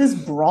 who's this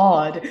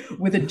broad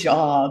with a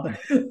job?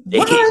 Dang.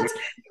 What?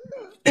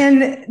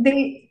 And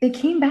they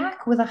came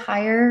back with a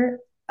higher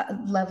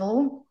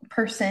level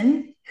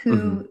person Hmm.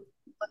 who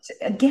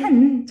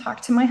again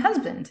talked to my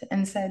husband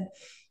and said,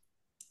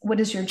 "What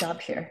is your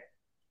job here?"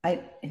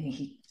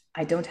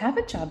 I don't have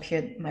a job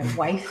here. My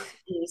wife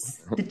is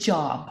the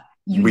job.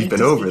 You We've need been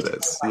to over speak to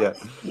this. my Yeah.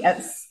 wife.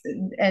 Yes.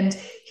 And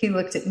he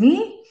looked at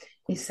me.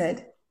 He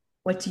said,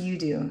 "What do you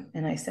do?"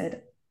 And I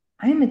said,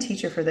 "I am a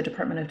teacher for the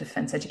Department of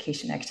Defense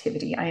Education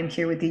Activity. I am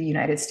here with the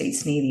United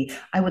States Navy.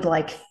 I would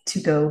like to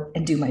go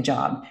and do my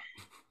job."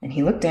 And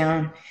he looked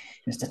down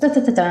and, da, da,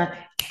 da, da, da,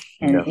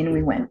 and No. in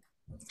we went.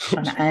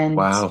 And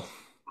Wow.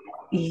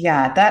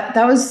 yeah, that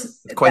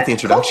was It's quite the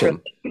that culturally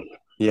introduction.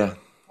 Yeah.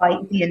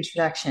 quite the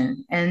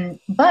introduction.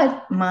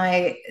 But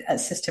my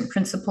assistant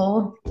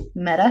principal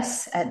met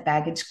us at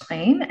baggage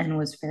claim and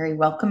was very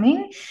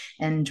welcoming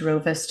and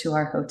drove us to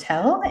our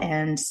hotel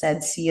and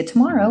said, "See you Mhm.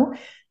 tomorrow."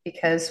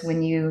 Because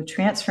when you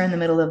transfer in the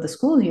middle of the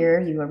school year,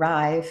 you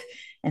arrive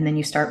and then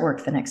you start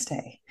work the next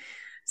day.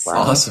 Wow. So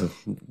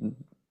Awesome.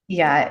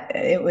 yeah,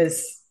 it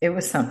was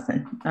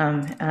something.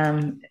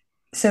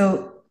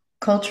 So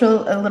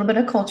a little bit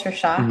of culture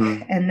shock,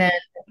 Hmm. and then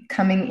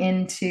coming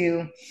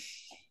into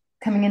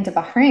coming into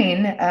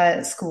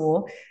Bahrain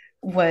school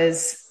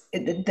was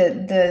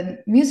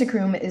the music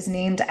room is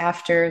named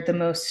after the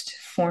most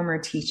former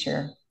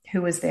teacher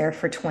who was there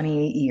for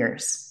 28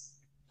 years.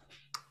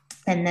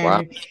 And Wow.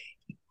 then,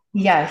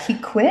 yeah, he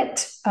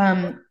quit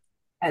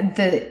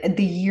the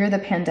year the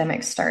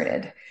pandemic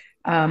started.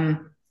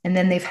 And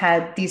then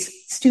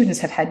these students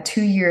have had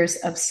 2 years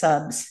of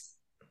subs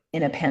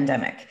in a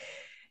pandemic.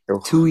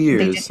 2 They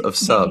years didn't. of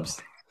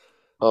subs.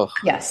 Oh,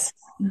 Yes.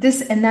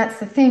 And that's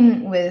the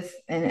thing with,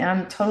 and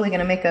I'm totally going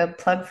to make a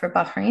plug for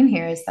Bahrain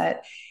here, is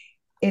that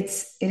it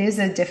is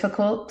a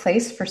difficult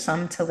place for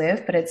some to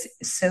live, but it's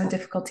so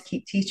difficult to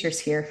keep teachers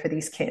here for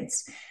these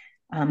kids,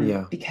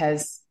 Yeah.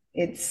 because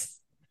it's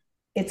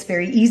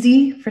very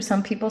easy for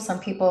some people.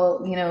 Some people,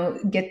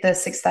 get the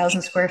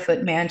 6,000 square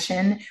foot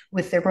mansion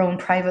with their own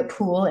private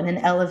pool and an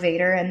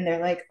elevator, and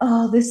they're like,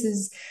 "Oh, this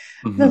is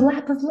the Hmm.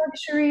 lap of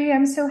luxury.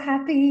 I'm so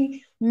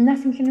happy.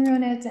 Nothing can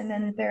ruin it." And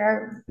then there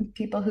are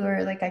people who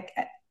are like,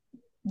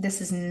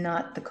 "This is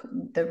not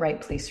the right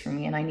place for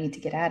me, and I need to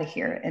get out of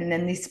here." And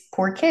then these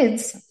poor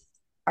kids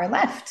are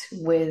left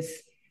with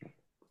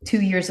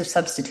 2 years of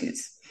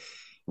substitutes.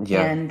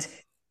 Yeah. And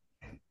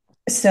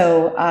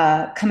so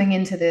coming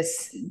into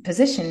this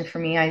position for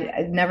me,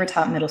 I've never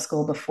taught middle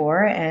school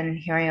before. And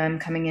here I am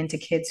coming into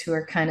kids who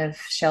are kind of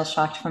shell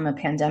shocked from a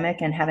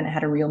pandemic and haven't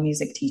had a real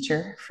music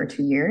teacher for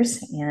 2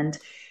 years. And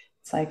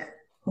it's like,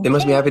 They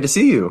must be okay. happy to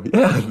see you.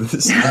 Yeah,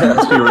 this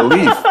must be a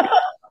relief.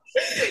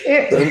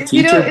 same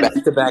teacher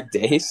back-to-back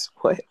days?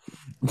 What?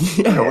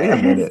 Yeah, wait a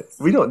minute.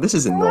 This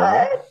isn't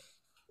normal.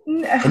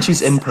 And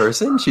she's in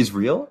person? She's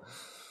real?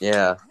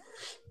 Yeah.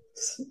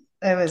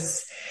 It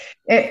was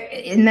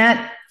in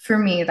that, for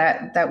me,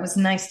 that was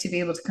nice to be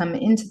able to come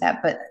into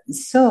that, but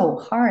so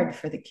hard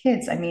for the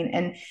kids. I mean,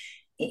 and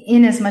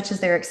in as much as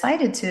they're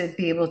excited to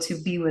be able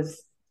to be with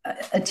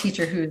a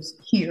teacher who's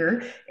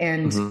here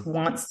and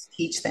wants to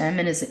teach them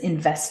and is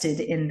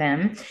invested in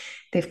them,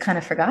 they've kind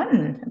of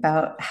forgotten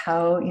about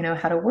how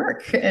to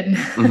work and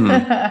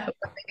what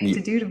they need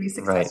to do to be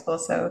successful.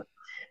 Right. So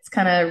it's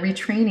kind of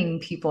retraining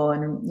people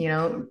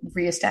and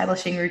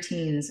reestablishing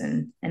routines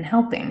and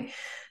helping.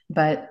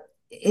 But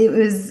it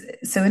was,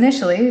 so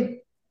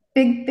initially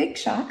big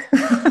shock.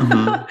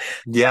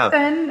 Yeah.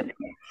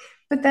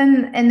 But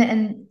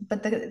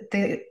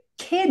the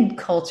kid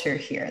culture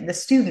here, the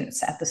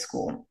students at the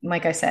school,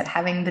 like I said,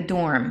 having the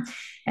dorm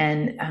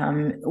and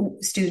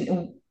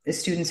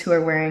students who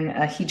are wearing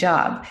a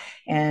hijab,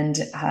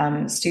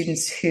 and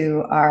students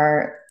who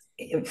are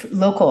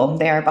local,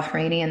 they are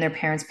Bahraini and their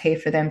parents pay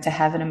for them to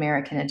have an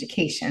American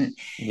education.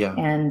 Yeah.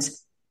 And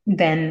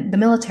then the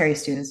military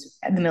students,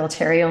 the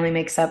military only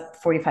makes up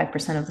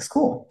 45% of the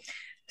school.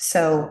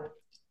 So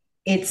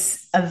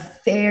it's a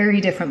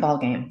very different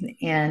ballgame.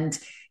 And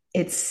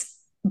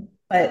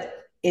but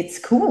it's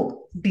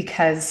cool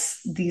because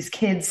these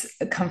kids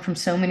come from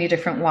so many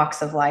different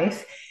walks of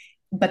life,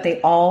 but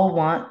they all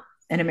want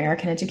an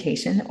American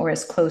education or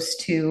as close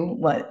to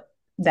what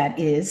that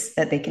is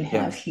that they can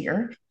have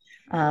here.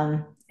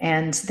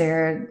 And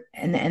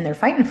they're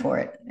fighting for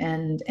it.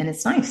 And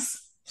it's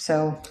nice.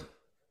 So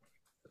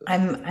I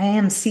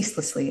am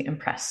ceaselessly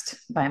impressed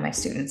by my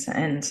students,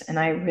 and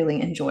I really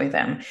enjoy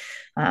them.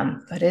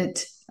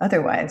 But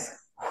otherwise,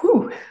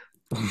 whew.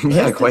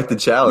 Yeah, quite the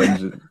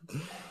challenge.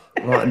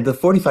 Well, the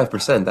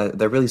 45%,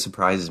 that really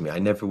surprises me. I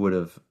never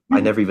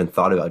even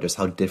thought about just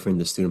how different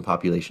the student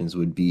populations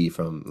would be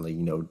from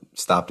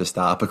stop to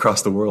stop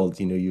across the world.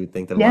 You would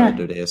think that a lot of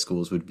DODEA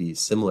schools would be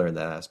similar in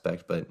that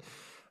aspect, but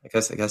I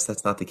guess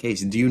that's not the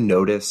case. Do you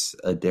notice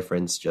a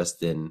difference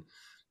just in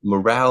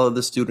morale of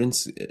the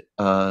students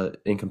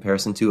in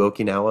comparison to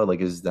Okinawa? Like,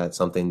 is that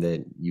something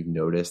that you've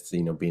noticed,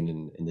 being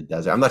in the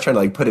desert? I'm not trying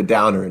to put it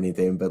down or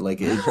anything, but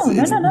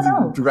it's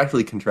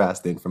directly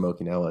contrasting from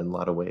Okinawa in a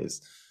lot of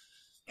ways.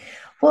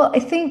 Well, I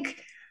think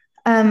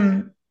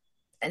now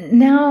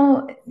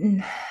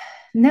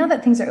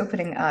that things are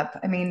opening up,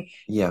 I mean,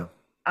 yeah,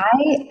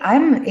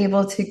 I'm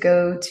able to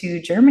go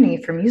to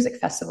Germany for music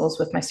festivals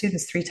with my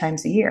students 3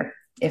 times a year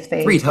if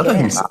they 3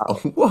 times.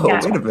 Whoa,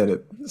 wait a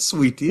minute,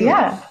 sweet deal.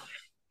 Yeah.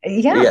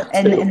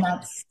 And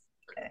that's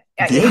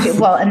and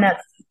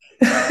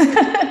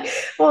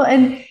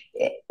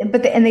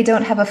they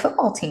don't have a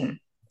football team.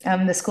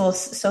 The school's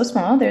so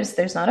small.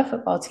 There's not a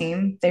football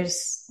team.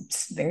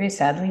 There's very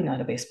sadly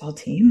not a baseball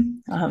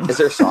team. Is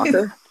there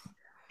soccer?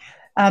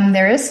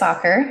 There is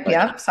soccer.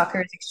 Yeah,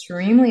 soccer is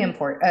extremely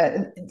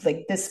important.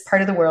 Like this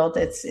part of the world,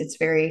 it's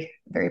very,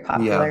 very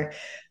popular.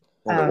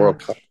 Yeah. The World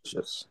Cup is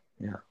just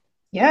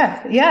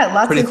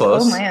lots pretty of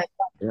close. Oh man,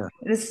 yeah.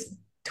 This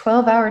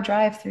 12-hour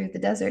drive through the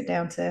desert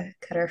down to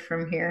Qatar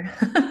from here.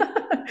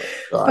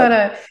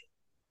 But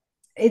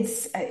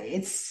it's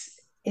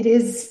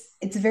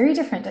very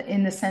different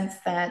in the sense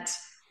that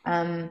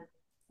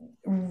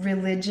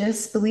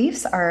religious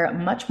beliefs are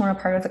much more a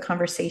part of the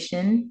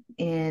conversation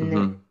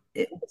with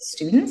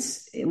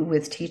students,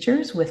 with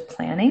teachers, with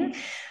planning.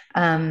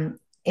 In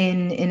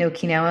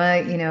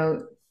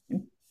Okinawa,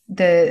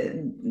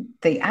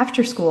 the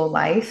after school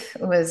life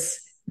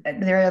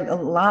there are a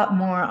lot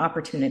more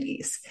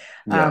opportunities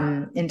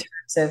in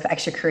terms of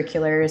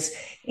extracurriculars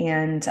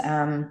and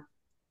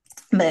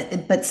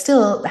but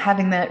still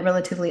having that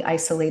relatively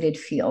isolated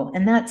feel.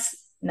 And that's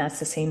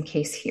the same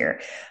case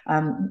here.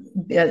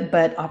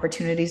 But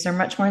opportunities are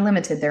much more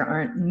limited. There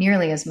aren't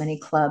nearly as many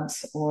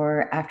clubs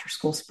or after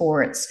school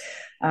sports.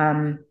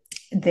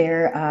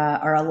 There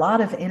are a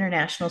lot of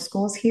international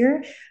schools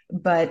here,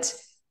 but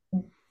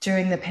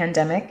during the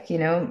pandemic,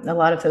 a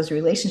lot of those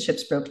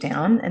relationships broke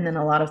down, and then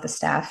a lot of the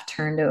staff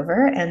turned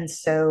over. And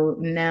so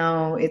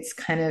now it's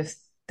kind of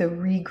the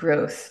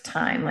regrowth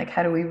time. Like,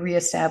 how do we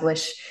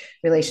reestablish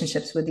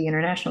relationships with the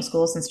international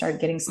schools and start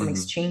getting some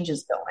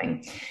exchanges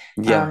going?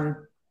 Yeah.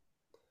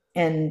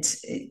 And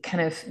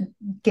kind of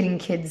getting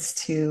kids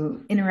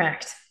to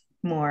interact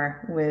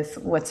more with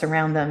what's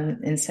around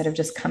them instead of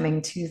just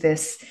coming to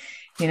this,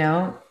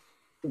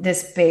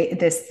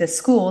 this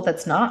school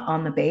that's not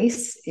on the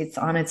base. It's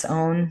on its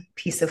own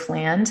piece of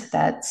land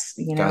that's,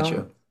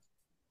 Gotcha.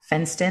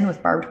 fenced in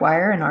with barbed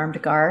wire and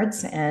armed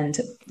guards and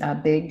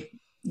big,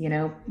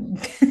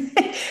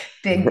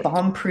 big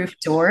bomb-proof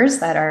doors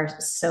that are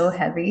so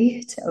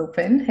heavy to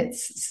open.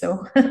 It's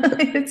so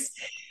it's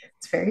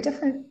very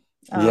different.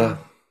 Yeah.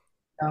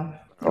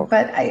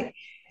 But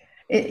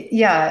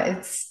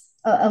it's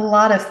a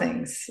lot of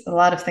things. A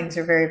lot of things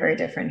are very, very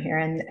different here,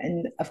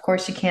 and of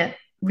course you can't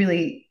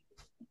really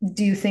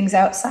do things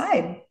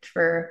outside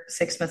for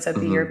 6 months of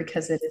the year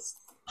because it is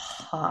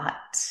hot.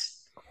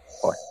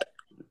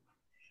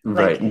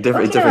 Right.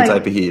 Different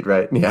type of heat,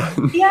 right? Yeah.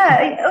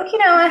 Yeah.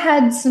 I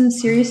had some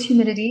serious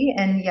humidity,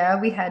 and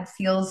we had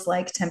feels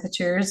like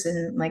temperatures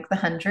in like the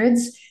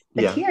hundreds.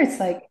 But here it's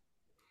like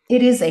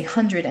it is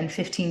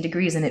 115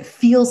 degrees and it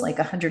feels like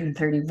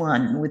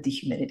 131 with the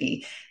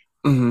humidity.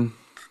 Like,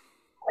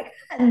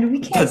 and we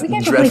can't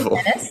go play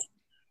tennis.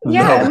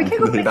 Yeah, we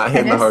can't go play not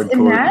tennis in the hard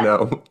court.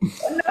 No.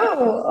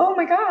 Oh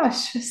my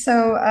gosh.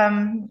 So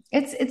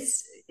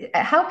it's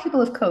how people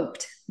have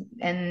coped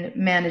and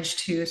managed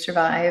to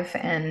survive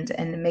and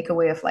make a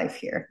way of life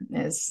here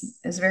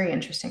is very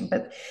interesting.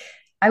 But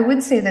I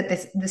would say that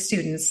the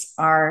students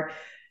are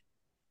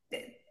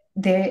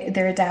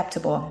they're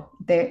adaptable.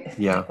 This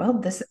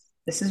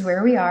is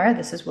where we are.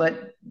 This is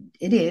what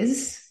it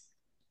is.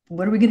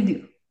 What are we going to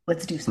do?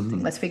 Let's do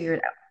something. Let's figure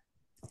it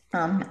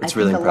out. It's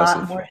really impressive. A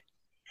lot more.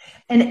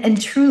 And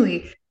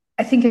truly,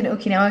 I think in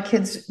Okinawa,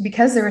 kids,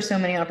 because there were so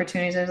many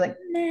opportunities, I was like,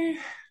 I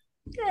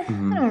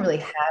don't really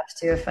have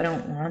to if I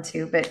don't want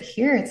to. But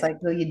here it's like,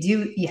 well,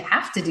 you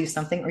have to do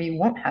something or you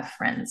won't have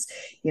friends.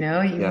 You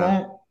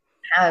won't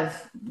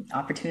have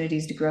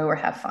opportunities to grow or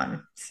have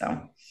fun. So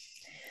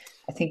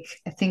I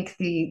think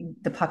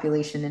the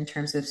population in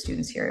terms of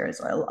students here is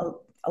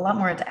a lot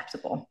more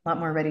adaptable, a lot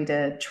more ready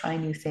to try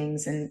new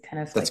things and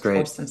kind of force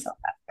themselves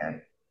out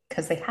there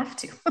because they have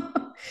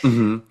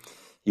to.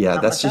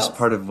 Yeah, that's just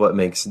part of what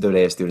makes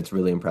DODEA students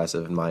really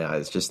impressive in my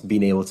eyes, just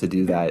being able to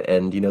do that.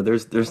 And,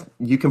 there's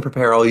you can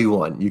prepare all you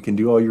want. You can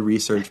do all your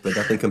research, but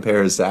nothing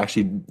compares to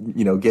actually,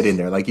 get in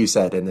there, like you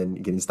said, and then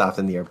getting stopped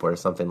in the airport or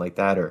something like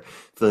that, or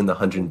feeling the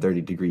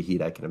 130-degree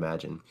heat, I can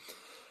imagine.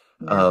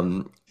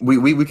 Yeah.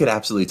 We could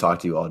absolutely talk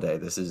to you all day.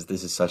 This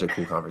is such a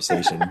cool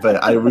conversation,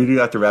 but we do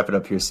have to wrap it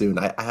up here soon.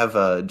 I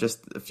have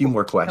just a few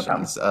more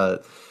questions.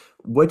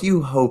 What do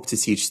you hope to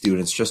teach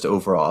students just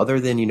overall, other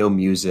than,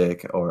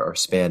 music or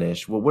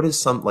Spanish? What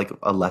is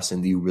a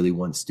lesson that you really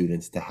want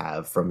students to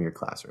have from your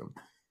classroom?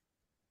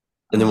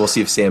 And then we'll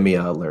see if Sammy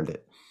learned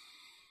it.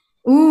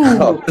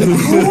 Ooh.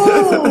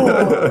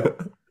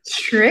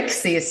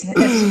 Trixie,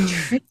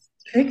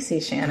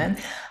 Shannon.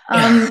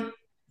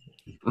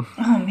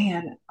 Oh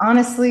man,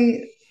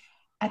 honestly,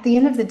 at the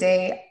end of the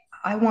day,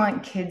 I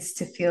want kids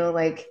to feel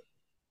like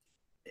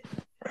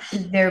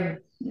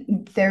they're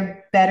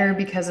better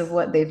because of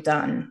what they've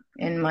done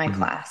in my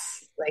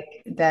class,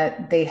 like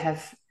that they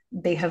have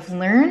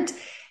learned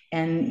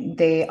and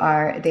they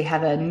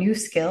have a new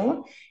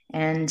skill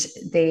and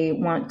they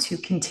want to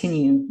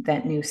continue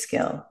that new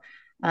skill.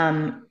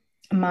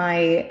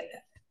 My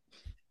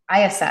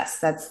ISS,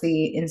 that's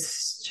the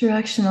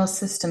Instructional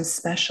Systems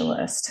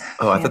Specialist.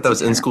 Oh, I thought that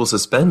was in-school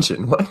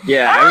suspension. What?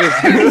 Yeah,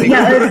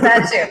 yeah,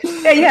 that's that too.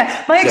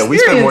 Yeah, my experience we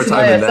spent more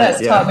time in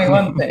ISS taught me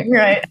one thing,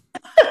 right?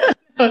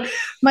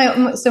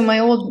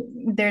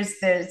 There's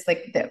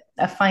like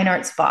a fine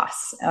arts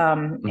boss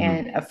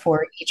and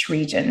for each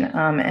region,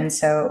 and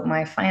so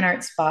my fine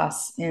arts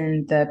boss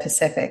in the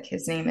Pacific,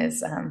 his name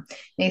is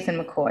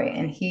Nathan McCoy,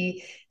 and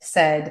he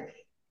said,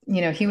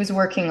 he was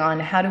working on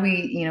how do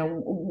we,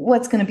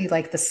 what's going to be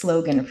like the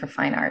slogan for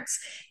fine arts,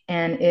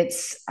 and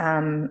it's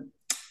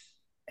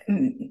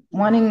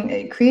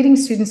creating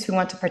students who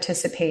want to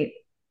participate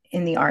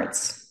in the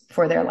arts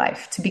for their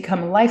life, to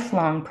become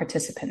lifelong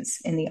participants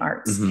in the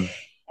arts.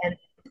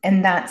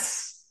 And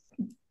that's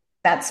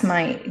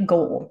my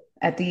goal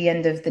at the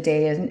end of the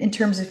day. And in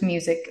terms of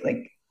music,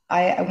 like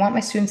I want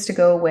my students to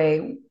go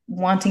away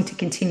wanting to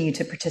continue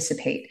to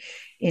participate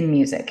in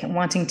music and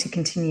wanting to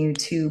continue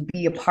to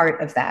be a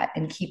part of that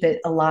and keep it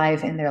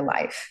alive in their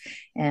life.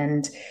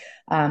 And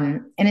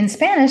in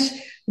Spanish,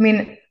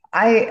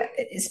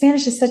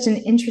 Spanish is such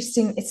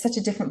it's such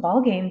a different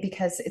ballgame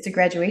because it's a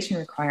graduation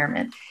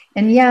requirement.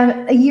 And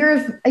a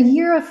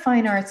year of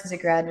fine arts is a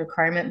grad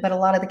requirement, but a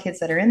lot of the kids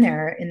that are in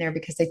there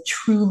because they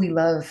truly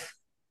love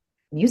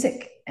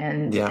music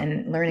and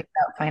learning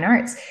about fine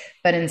arts.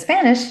 But in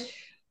Spanish,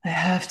 I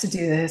have to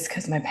do this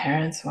because my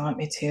parents want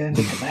me to, and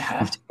because I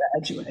have to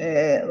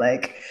graduate.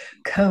 Like,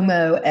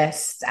 como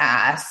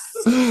estas?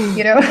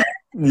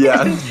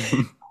 Yeah.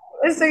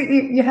 So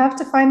you have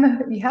to find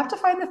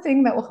the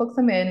thing that will hook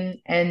them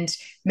in and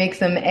make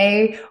them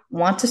A,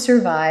 want to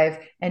survive,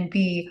 and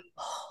B,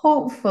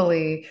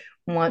 hopefully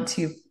want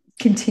to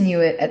continue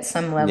it at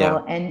some level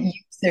Yeah. and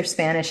use their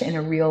Spanish in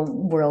a real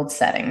world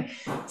setting.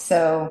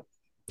 So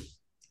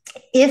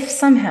if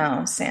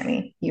somehow,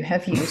 Sammy, you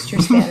have used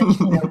your Spanish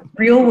in a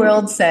real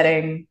world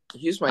setting,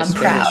 Use my I'm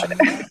Spanish.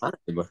 proud.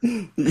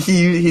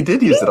 He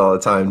did use it all the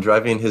time,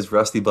 driving his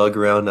rusty bug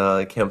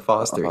around Camp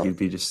Foster. He'd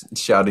be just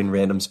shouting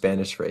random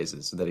Spanish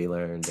phrases that he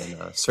learned,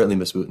 and certainly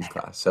Miss Wootton's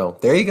class. So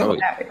there you go.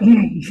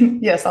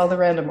 Yes, all the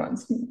random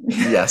ones.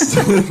 Yes,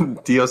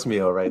 Dios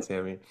mío, right,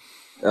 Sammy?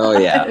 Oh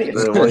yeah,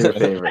 One of your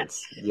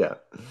favorites. Yeah.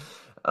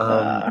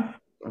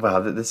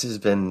 Wow, this has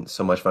been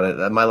so much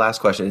fun. My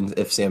last question,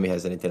 if Sammy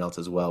has anything else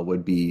as well,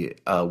 would be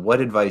what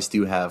advice do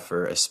you have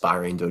for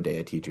aspiring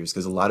DODEA teachers?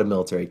 Because a lot of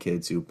military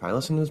kids who probably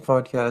listen to this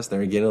podcast,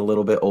 they're getting a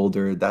little bit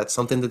older. That's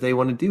something that they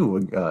want to do.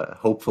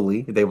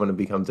 Hopefully, they want to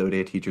become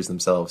DODEA teachers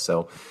themselves.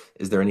 So,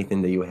 is there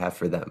anything that you have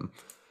for them?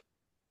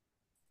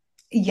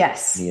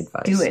 Yes. Any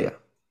advice? Do it. Yeah.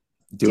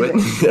 Do it.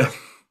 Yeah.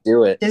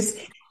 Do it. Just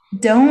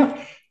don't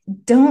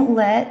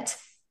let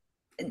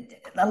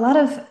a lot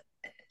of,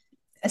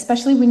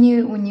 especially when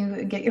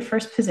you get your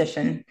first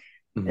position,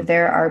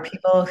 there are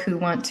people who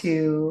want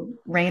to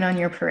rain on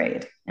your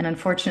parade. And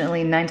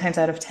unfortunately, 9 times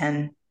out of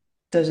 10,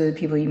 those are the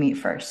people you meet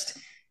first.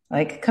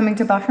 Like coming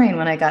to Bahrain,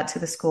 when I got to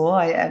the school,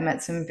 I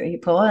met some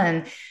people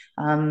and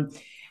some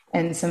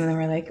of them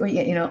were like, well,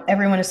 yeah,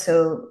 everyone is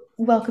so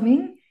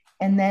welcoming.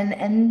 And then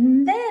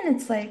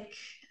it's like,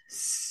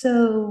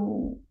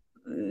 so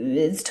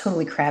it's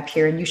totally crap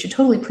here, and you should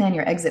totally plan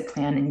your exit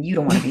plan, and you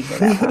don't want to be here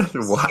that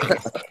long. Wow.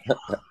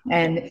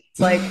 And it's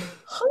like,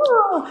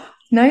 oh,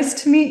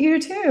 nice to meet you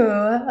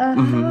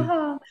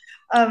too.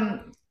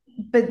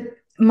 But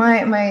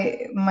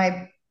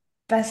my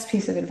best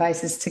piece of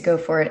advice is to go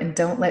for it, and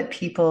don't let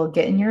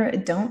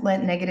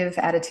negative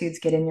attitudes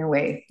get in your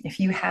way. If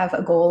you have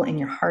a goal in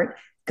your heart,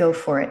 go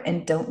for it,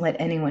 and don't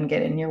let anyone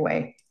get in your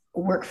way.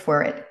 Work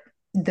for it.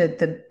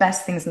 The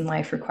best things in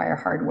life require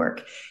hard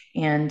work,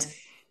 and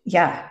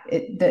yeah,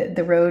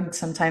 the road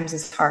sometimes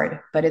is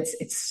hard, but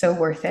it's so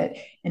worth it.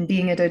 And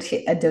being a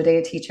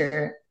DODEA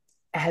teacher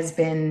has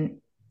been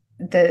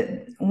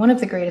one of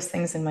the greatest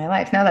things in my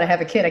life. Now that I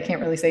have a kid, I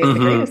can't really say it's the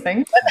greatest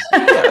thing.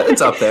 Yeah,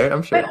 it's up there,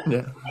 I'm sure.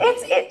 Yeah,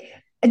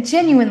 it's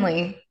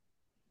genuinely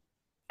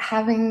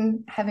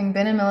having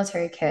been a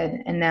military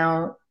kid and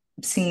now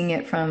seeing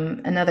it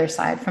from another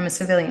side, from a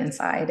civilian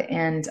side,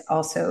 and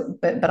also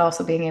but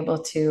also being able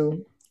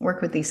to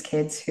work with these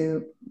kids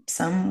who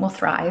some will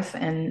thrive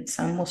and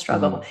some will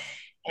struggle,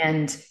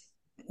 and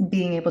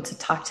being able to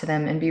talk to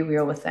them and be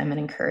real with them and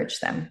encourage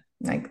them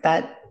like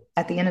that.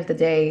 At the end of the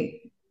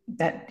day,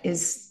 that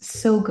is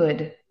so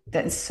good.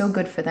 That is so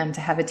good for them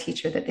to have a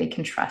teacher that they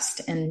can trust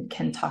and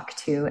can talk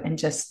to and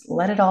just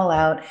let it all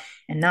out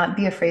and not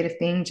be afraid of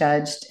being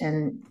judged.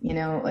 And,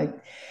 like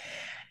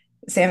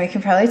Sammy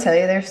can probably tell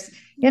you, there's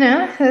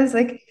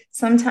like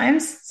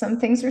sometimes some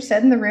things were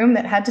said in the room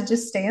that had to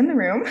just stay in the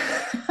room.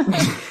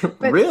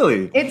 But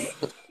really?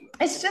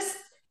 It's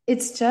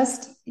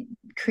just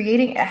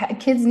creating,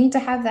 kids need to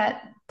have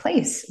that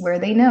place where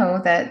they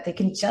know that they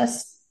can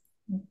just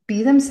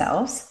be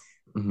themselves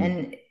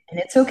and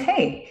it's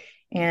okay.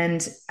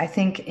 And I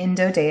think in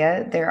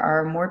DODEA, there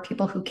are more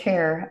people who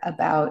care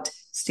about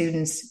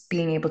students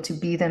being able to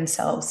be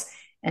themselves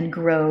and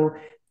grow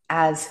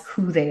as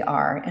who they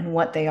are and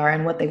what they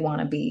want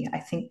to be. I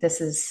think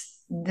this is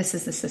the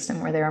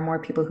system where there are more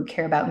people who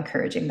care about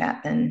encouraging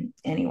that than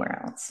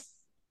anywhere else.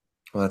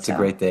 Well, that's a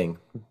great thing.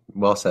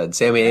 Well said.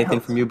 Sammy,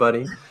 anything from you,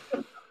 buddy?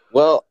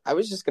 Well, I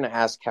was just going to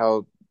ask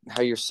how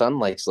your son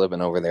likes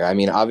living over there. I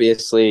mean,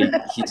 obviously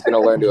he's going to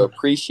learn to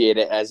appreciate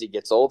it as he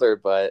gets older,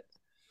 but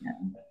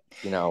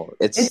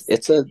it's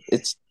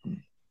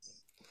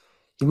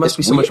he must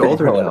be so much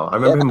older now. I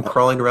remember him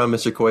crawling around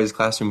Mr. Coy's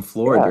classroom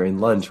floor during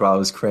lunch while I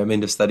was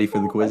cramming to study for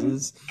the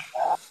quizzes.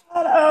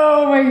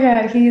 Oh my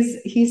God,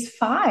 he's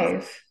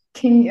 5.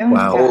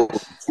 Wow.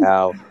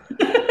 Wow.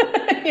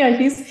 Yeah,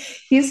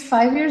 he's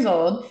 5 years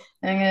old.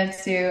 And I'm going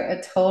to do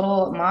a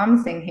total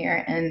mom thing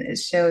here and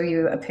show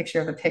you a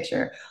picture of a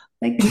picture.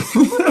 Like,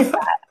 look at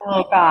that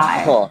little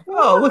guy.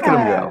 Oh, look at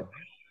him go.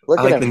 Look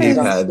I like at him. the knee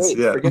pads.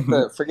 Yeah.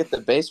 Forget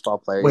the baseball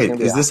player. Wait,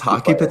 is this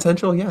hockey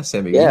potential? Yeah,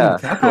 Sammy. Yeah. We need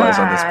to capitalize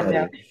on this, buddy.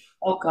 No.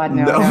 Oh God,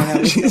 no.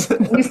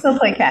 We still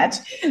play catch.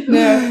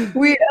 No,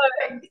 we,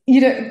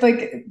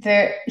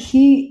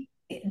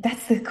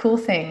 that's the cool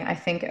thing I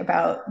think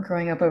about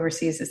growing up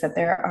overseas, is that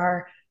there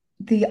are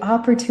the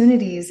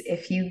opportunities,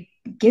 if you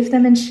give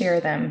them and share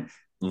them,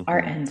 are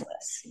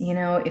endless.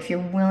 If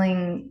you're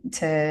willing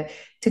to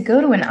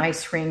go to an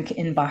ice rink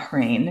in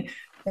Bahrain,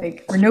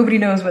 like where nobody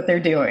knows what they're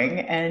doing,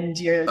 and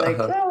you're like,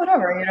 oh,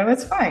 whatever,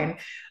 it's fine.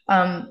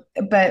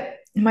 But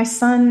my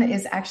son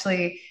is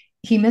actually,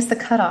 he missed the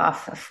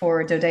cutoff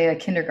for DODEA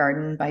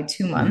kindergarten by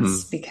 2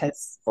 months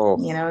because,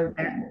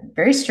 they're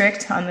very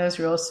strict on those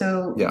rules.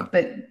 So, yeah.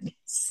 But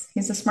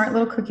he's a smart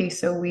little cookie.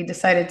 So we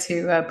decided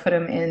to put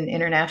him in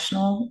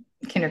international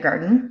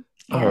kindergarten.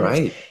 All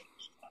right.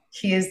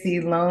 he is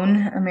the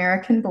lone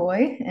American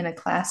boy in a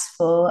class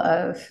full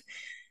of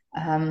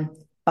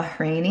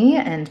Bahraini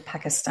and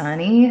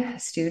Pakistani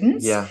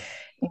students. Yeah.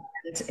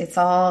 And it's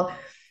all,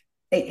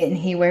 and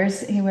he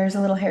wears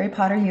a little Harry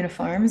Potter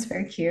uniform. It's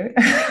very cute.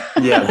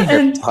 Yeah.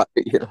 And,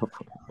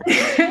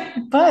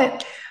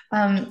 but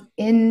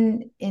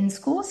in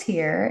schools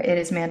here, it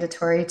is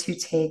mandatory to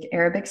take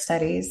Arabic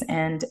studies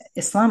and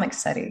Islamic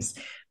studies,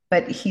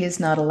 but he is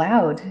not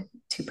allowed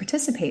to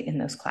participate in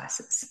those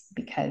classes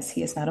because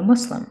he is not a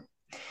Muslim.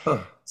 Huh.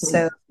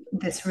 So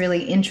this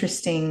really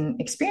interesting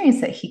experience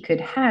that he could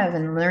have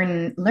in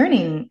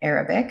learning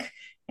Arabic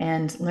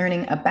and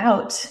learning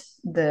about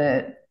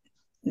the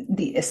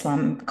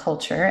Islam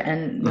culture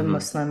and the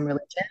Muslim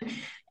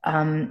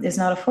religion is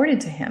not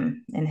afforded to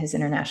him in his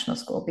international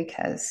school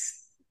because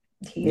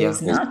he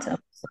is not a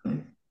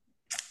Muslim.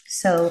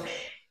 So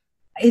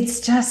it's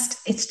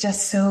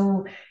just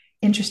so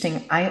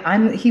interesting.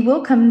 He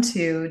will come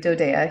to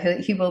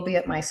DODEA. He will be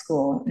at my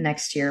school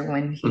next year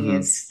when he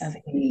is of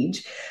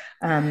age.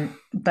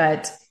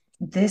 But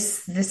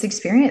this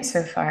experience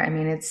so far, I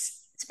mean, it's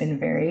been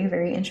very,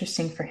 very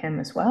interesting for him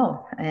as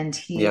well. And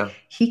he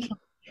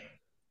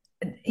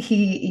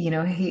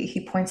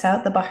points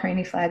out the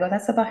Bahraini flag. Oh,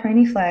 that's the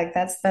Bahraini flag.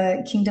 That's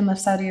the Kingdom of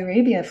Saudi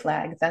Arabia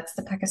flag. That's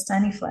the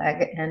Pakistani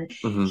flag. And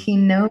he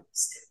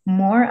knows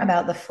more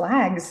about the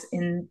flags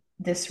in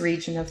this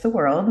region of the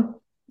world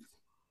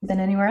than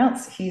anywhere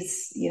else.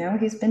 He's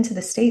been to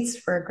the States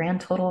for a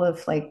grand total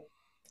of like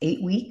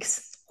 8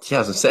 weeks. Yeah,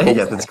 I was saying,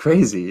 that's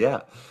crazy.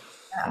 Yeah.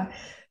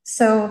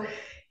 So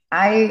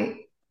I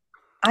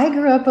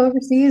grew up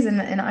overseas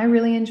and I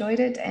really enjoyed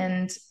it,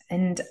 and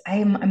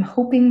I'm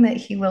hoping that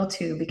he will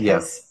too,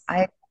 because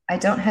I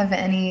don't have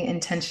any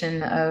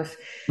intention of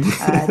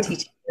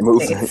teaching in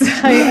the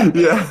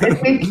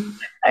States.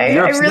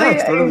 Europe's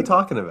next. What are we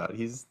talking about?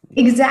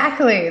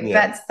 Exactly.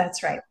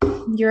 That's right.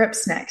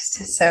 Europe's next.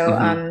 So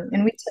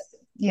and we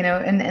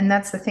and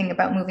that's the thing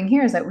about moving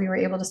here, is that we were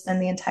able to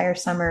spend the entire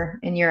summer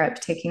in Europe,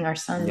 taking our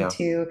son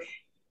to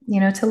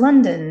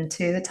London,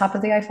 to the top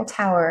of the Eiffel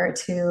Tower,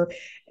 to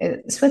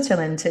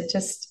Switzerland, to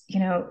just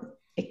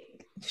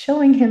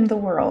showing him the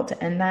world.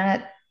 And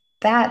that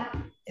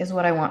is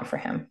what I want for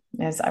him.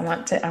 I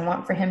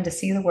want for him to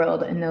see the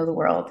world and know the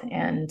world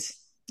and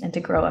to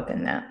grow up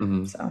in that.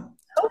 So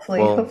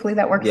hopefully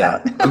that works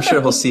out. I'm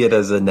sure he'll see it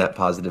as a net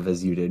positive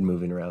as you did,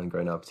 moving around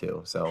growing up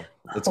too. So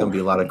it's going to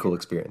be a lot of cool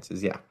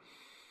experiences. Yeah.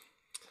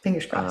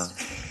 Fingers crossed.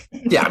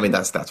 I mean,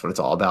 that's what it's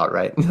all about,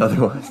 right?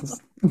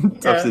 Otherwise,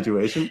 tough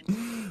situation.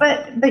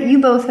 But you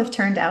both have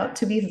turned out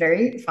to be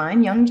very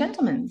fine young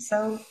gentlemen.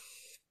 So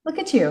look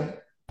at you.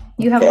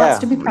 You have lots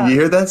to be proud of. You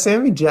hear that,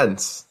 Sammy?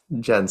 Gents.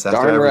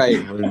 After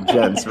everything. Right.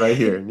 Gents right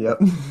here. Yep.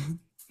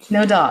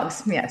 No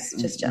dogs. Yes,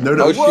 just gentlemen.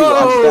 No.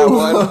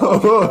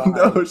 Whoa!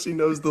 No, she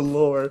knows the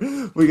lore.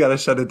 We got to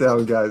shut it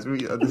down, guys.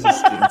 This is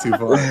getting too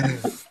far.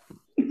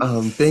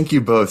 Thank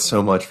you both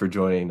so much for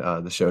joining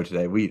the show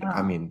today.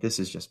 I mean, this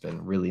has just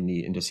been really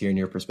neat, and just hearing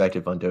your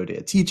perspective on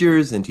DODEA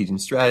teachers and teaching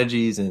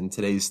strategies and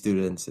today's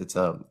students. It's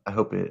I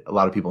hope a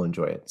lot of people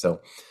enjoy it.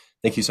 So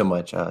thank you so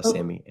much,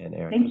 Sammy and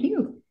Erika. Thank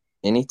you.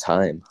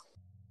 Anytime.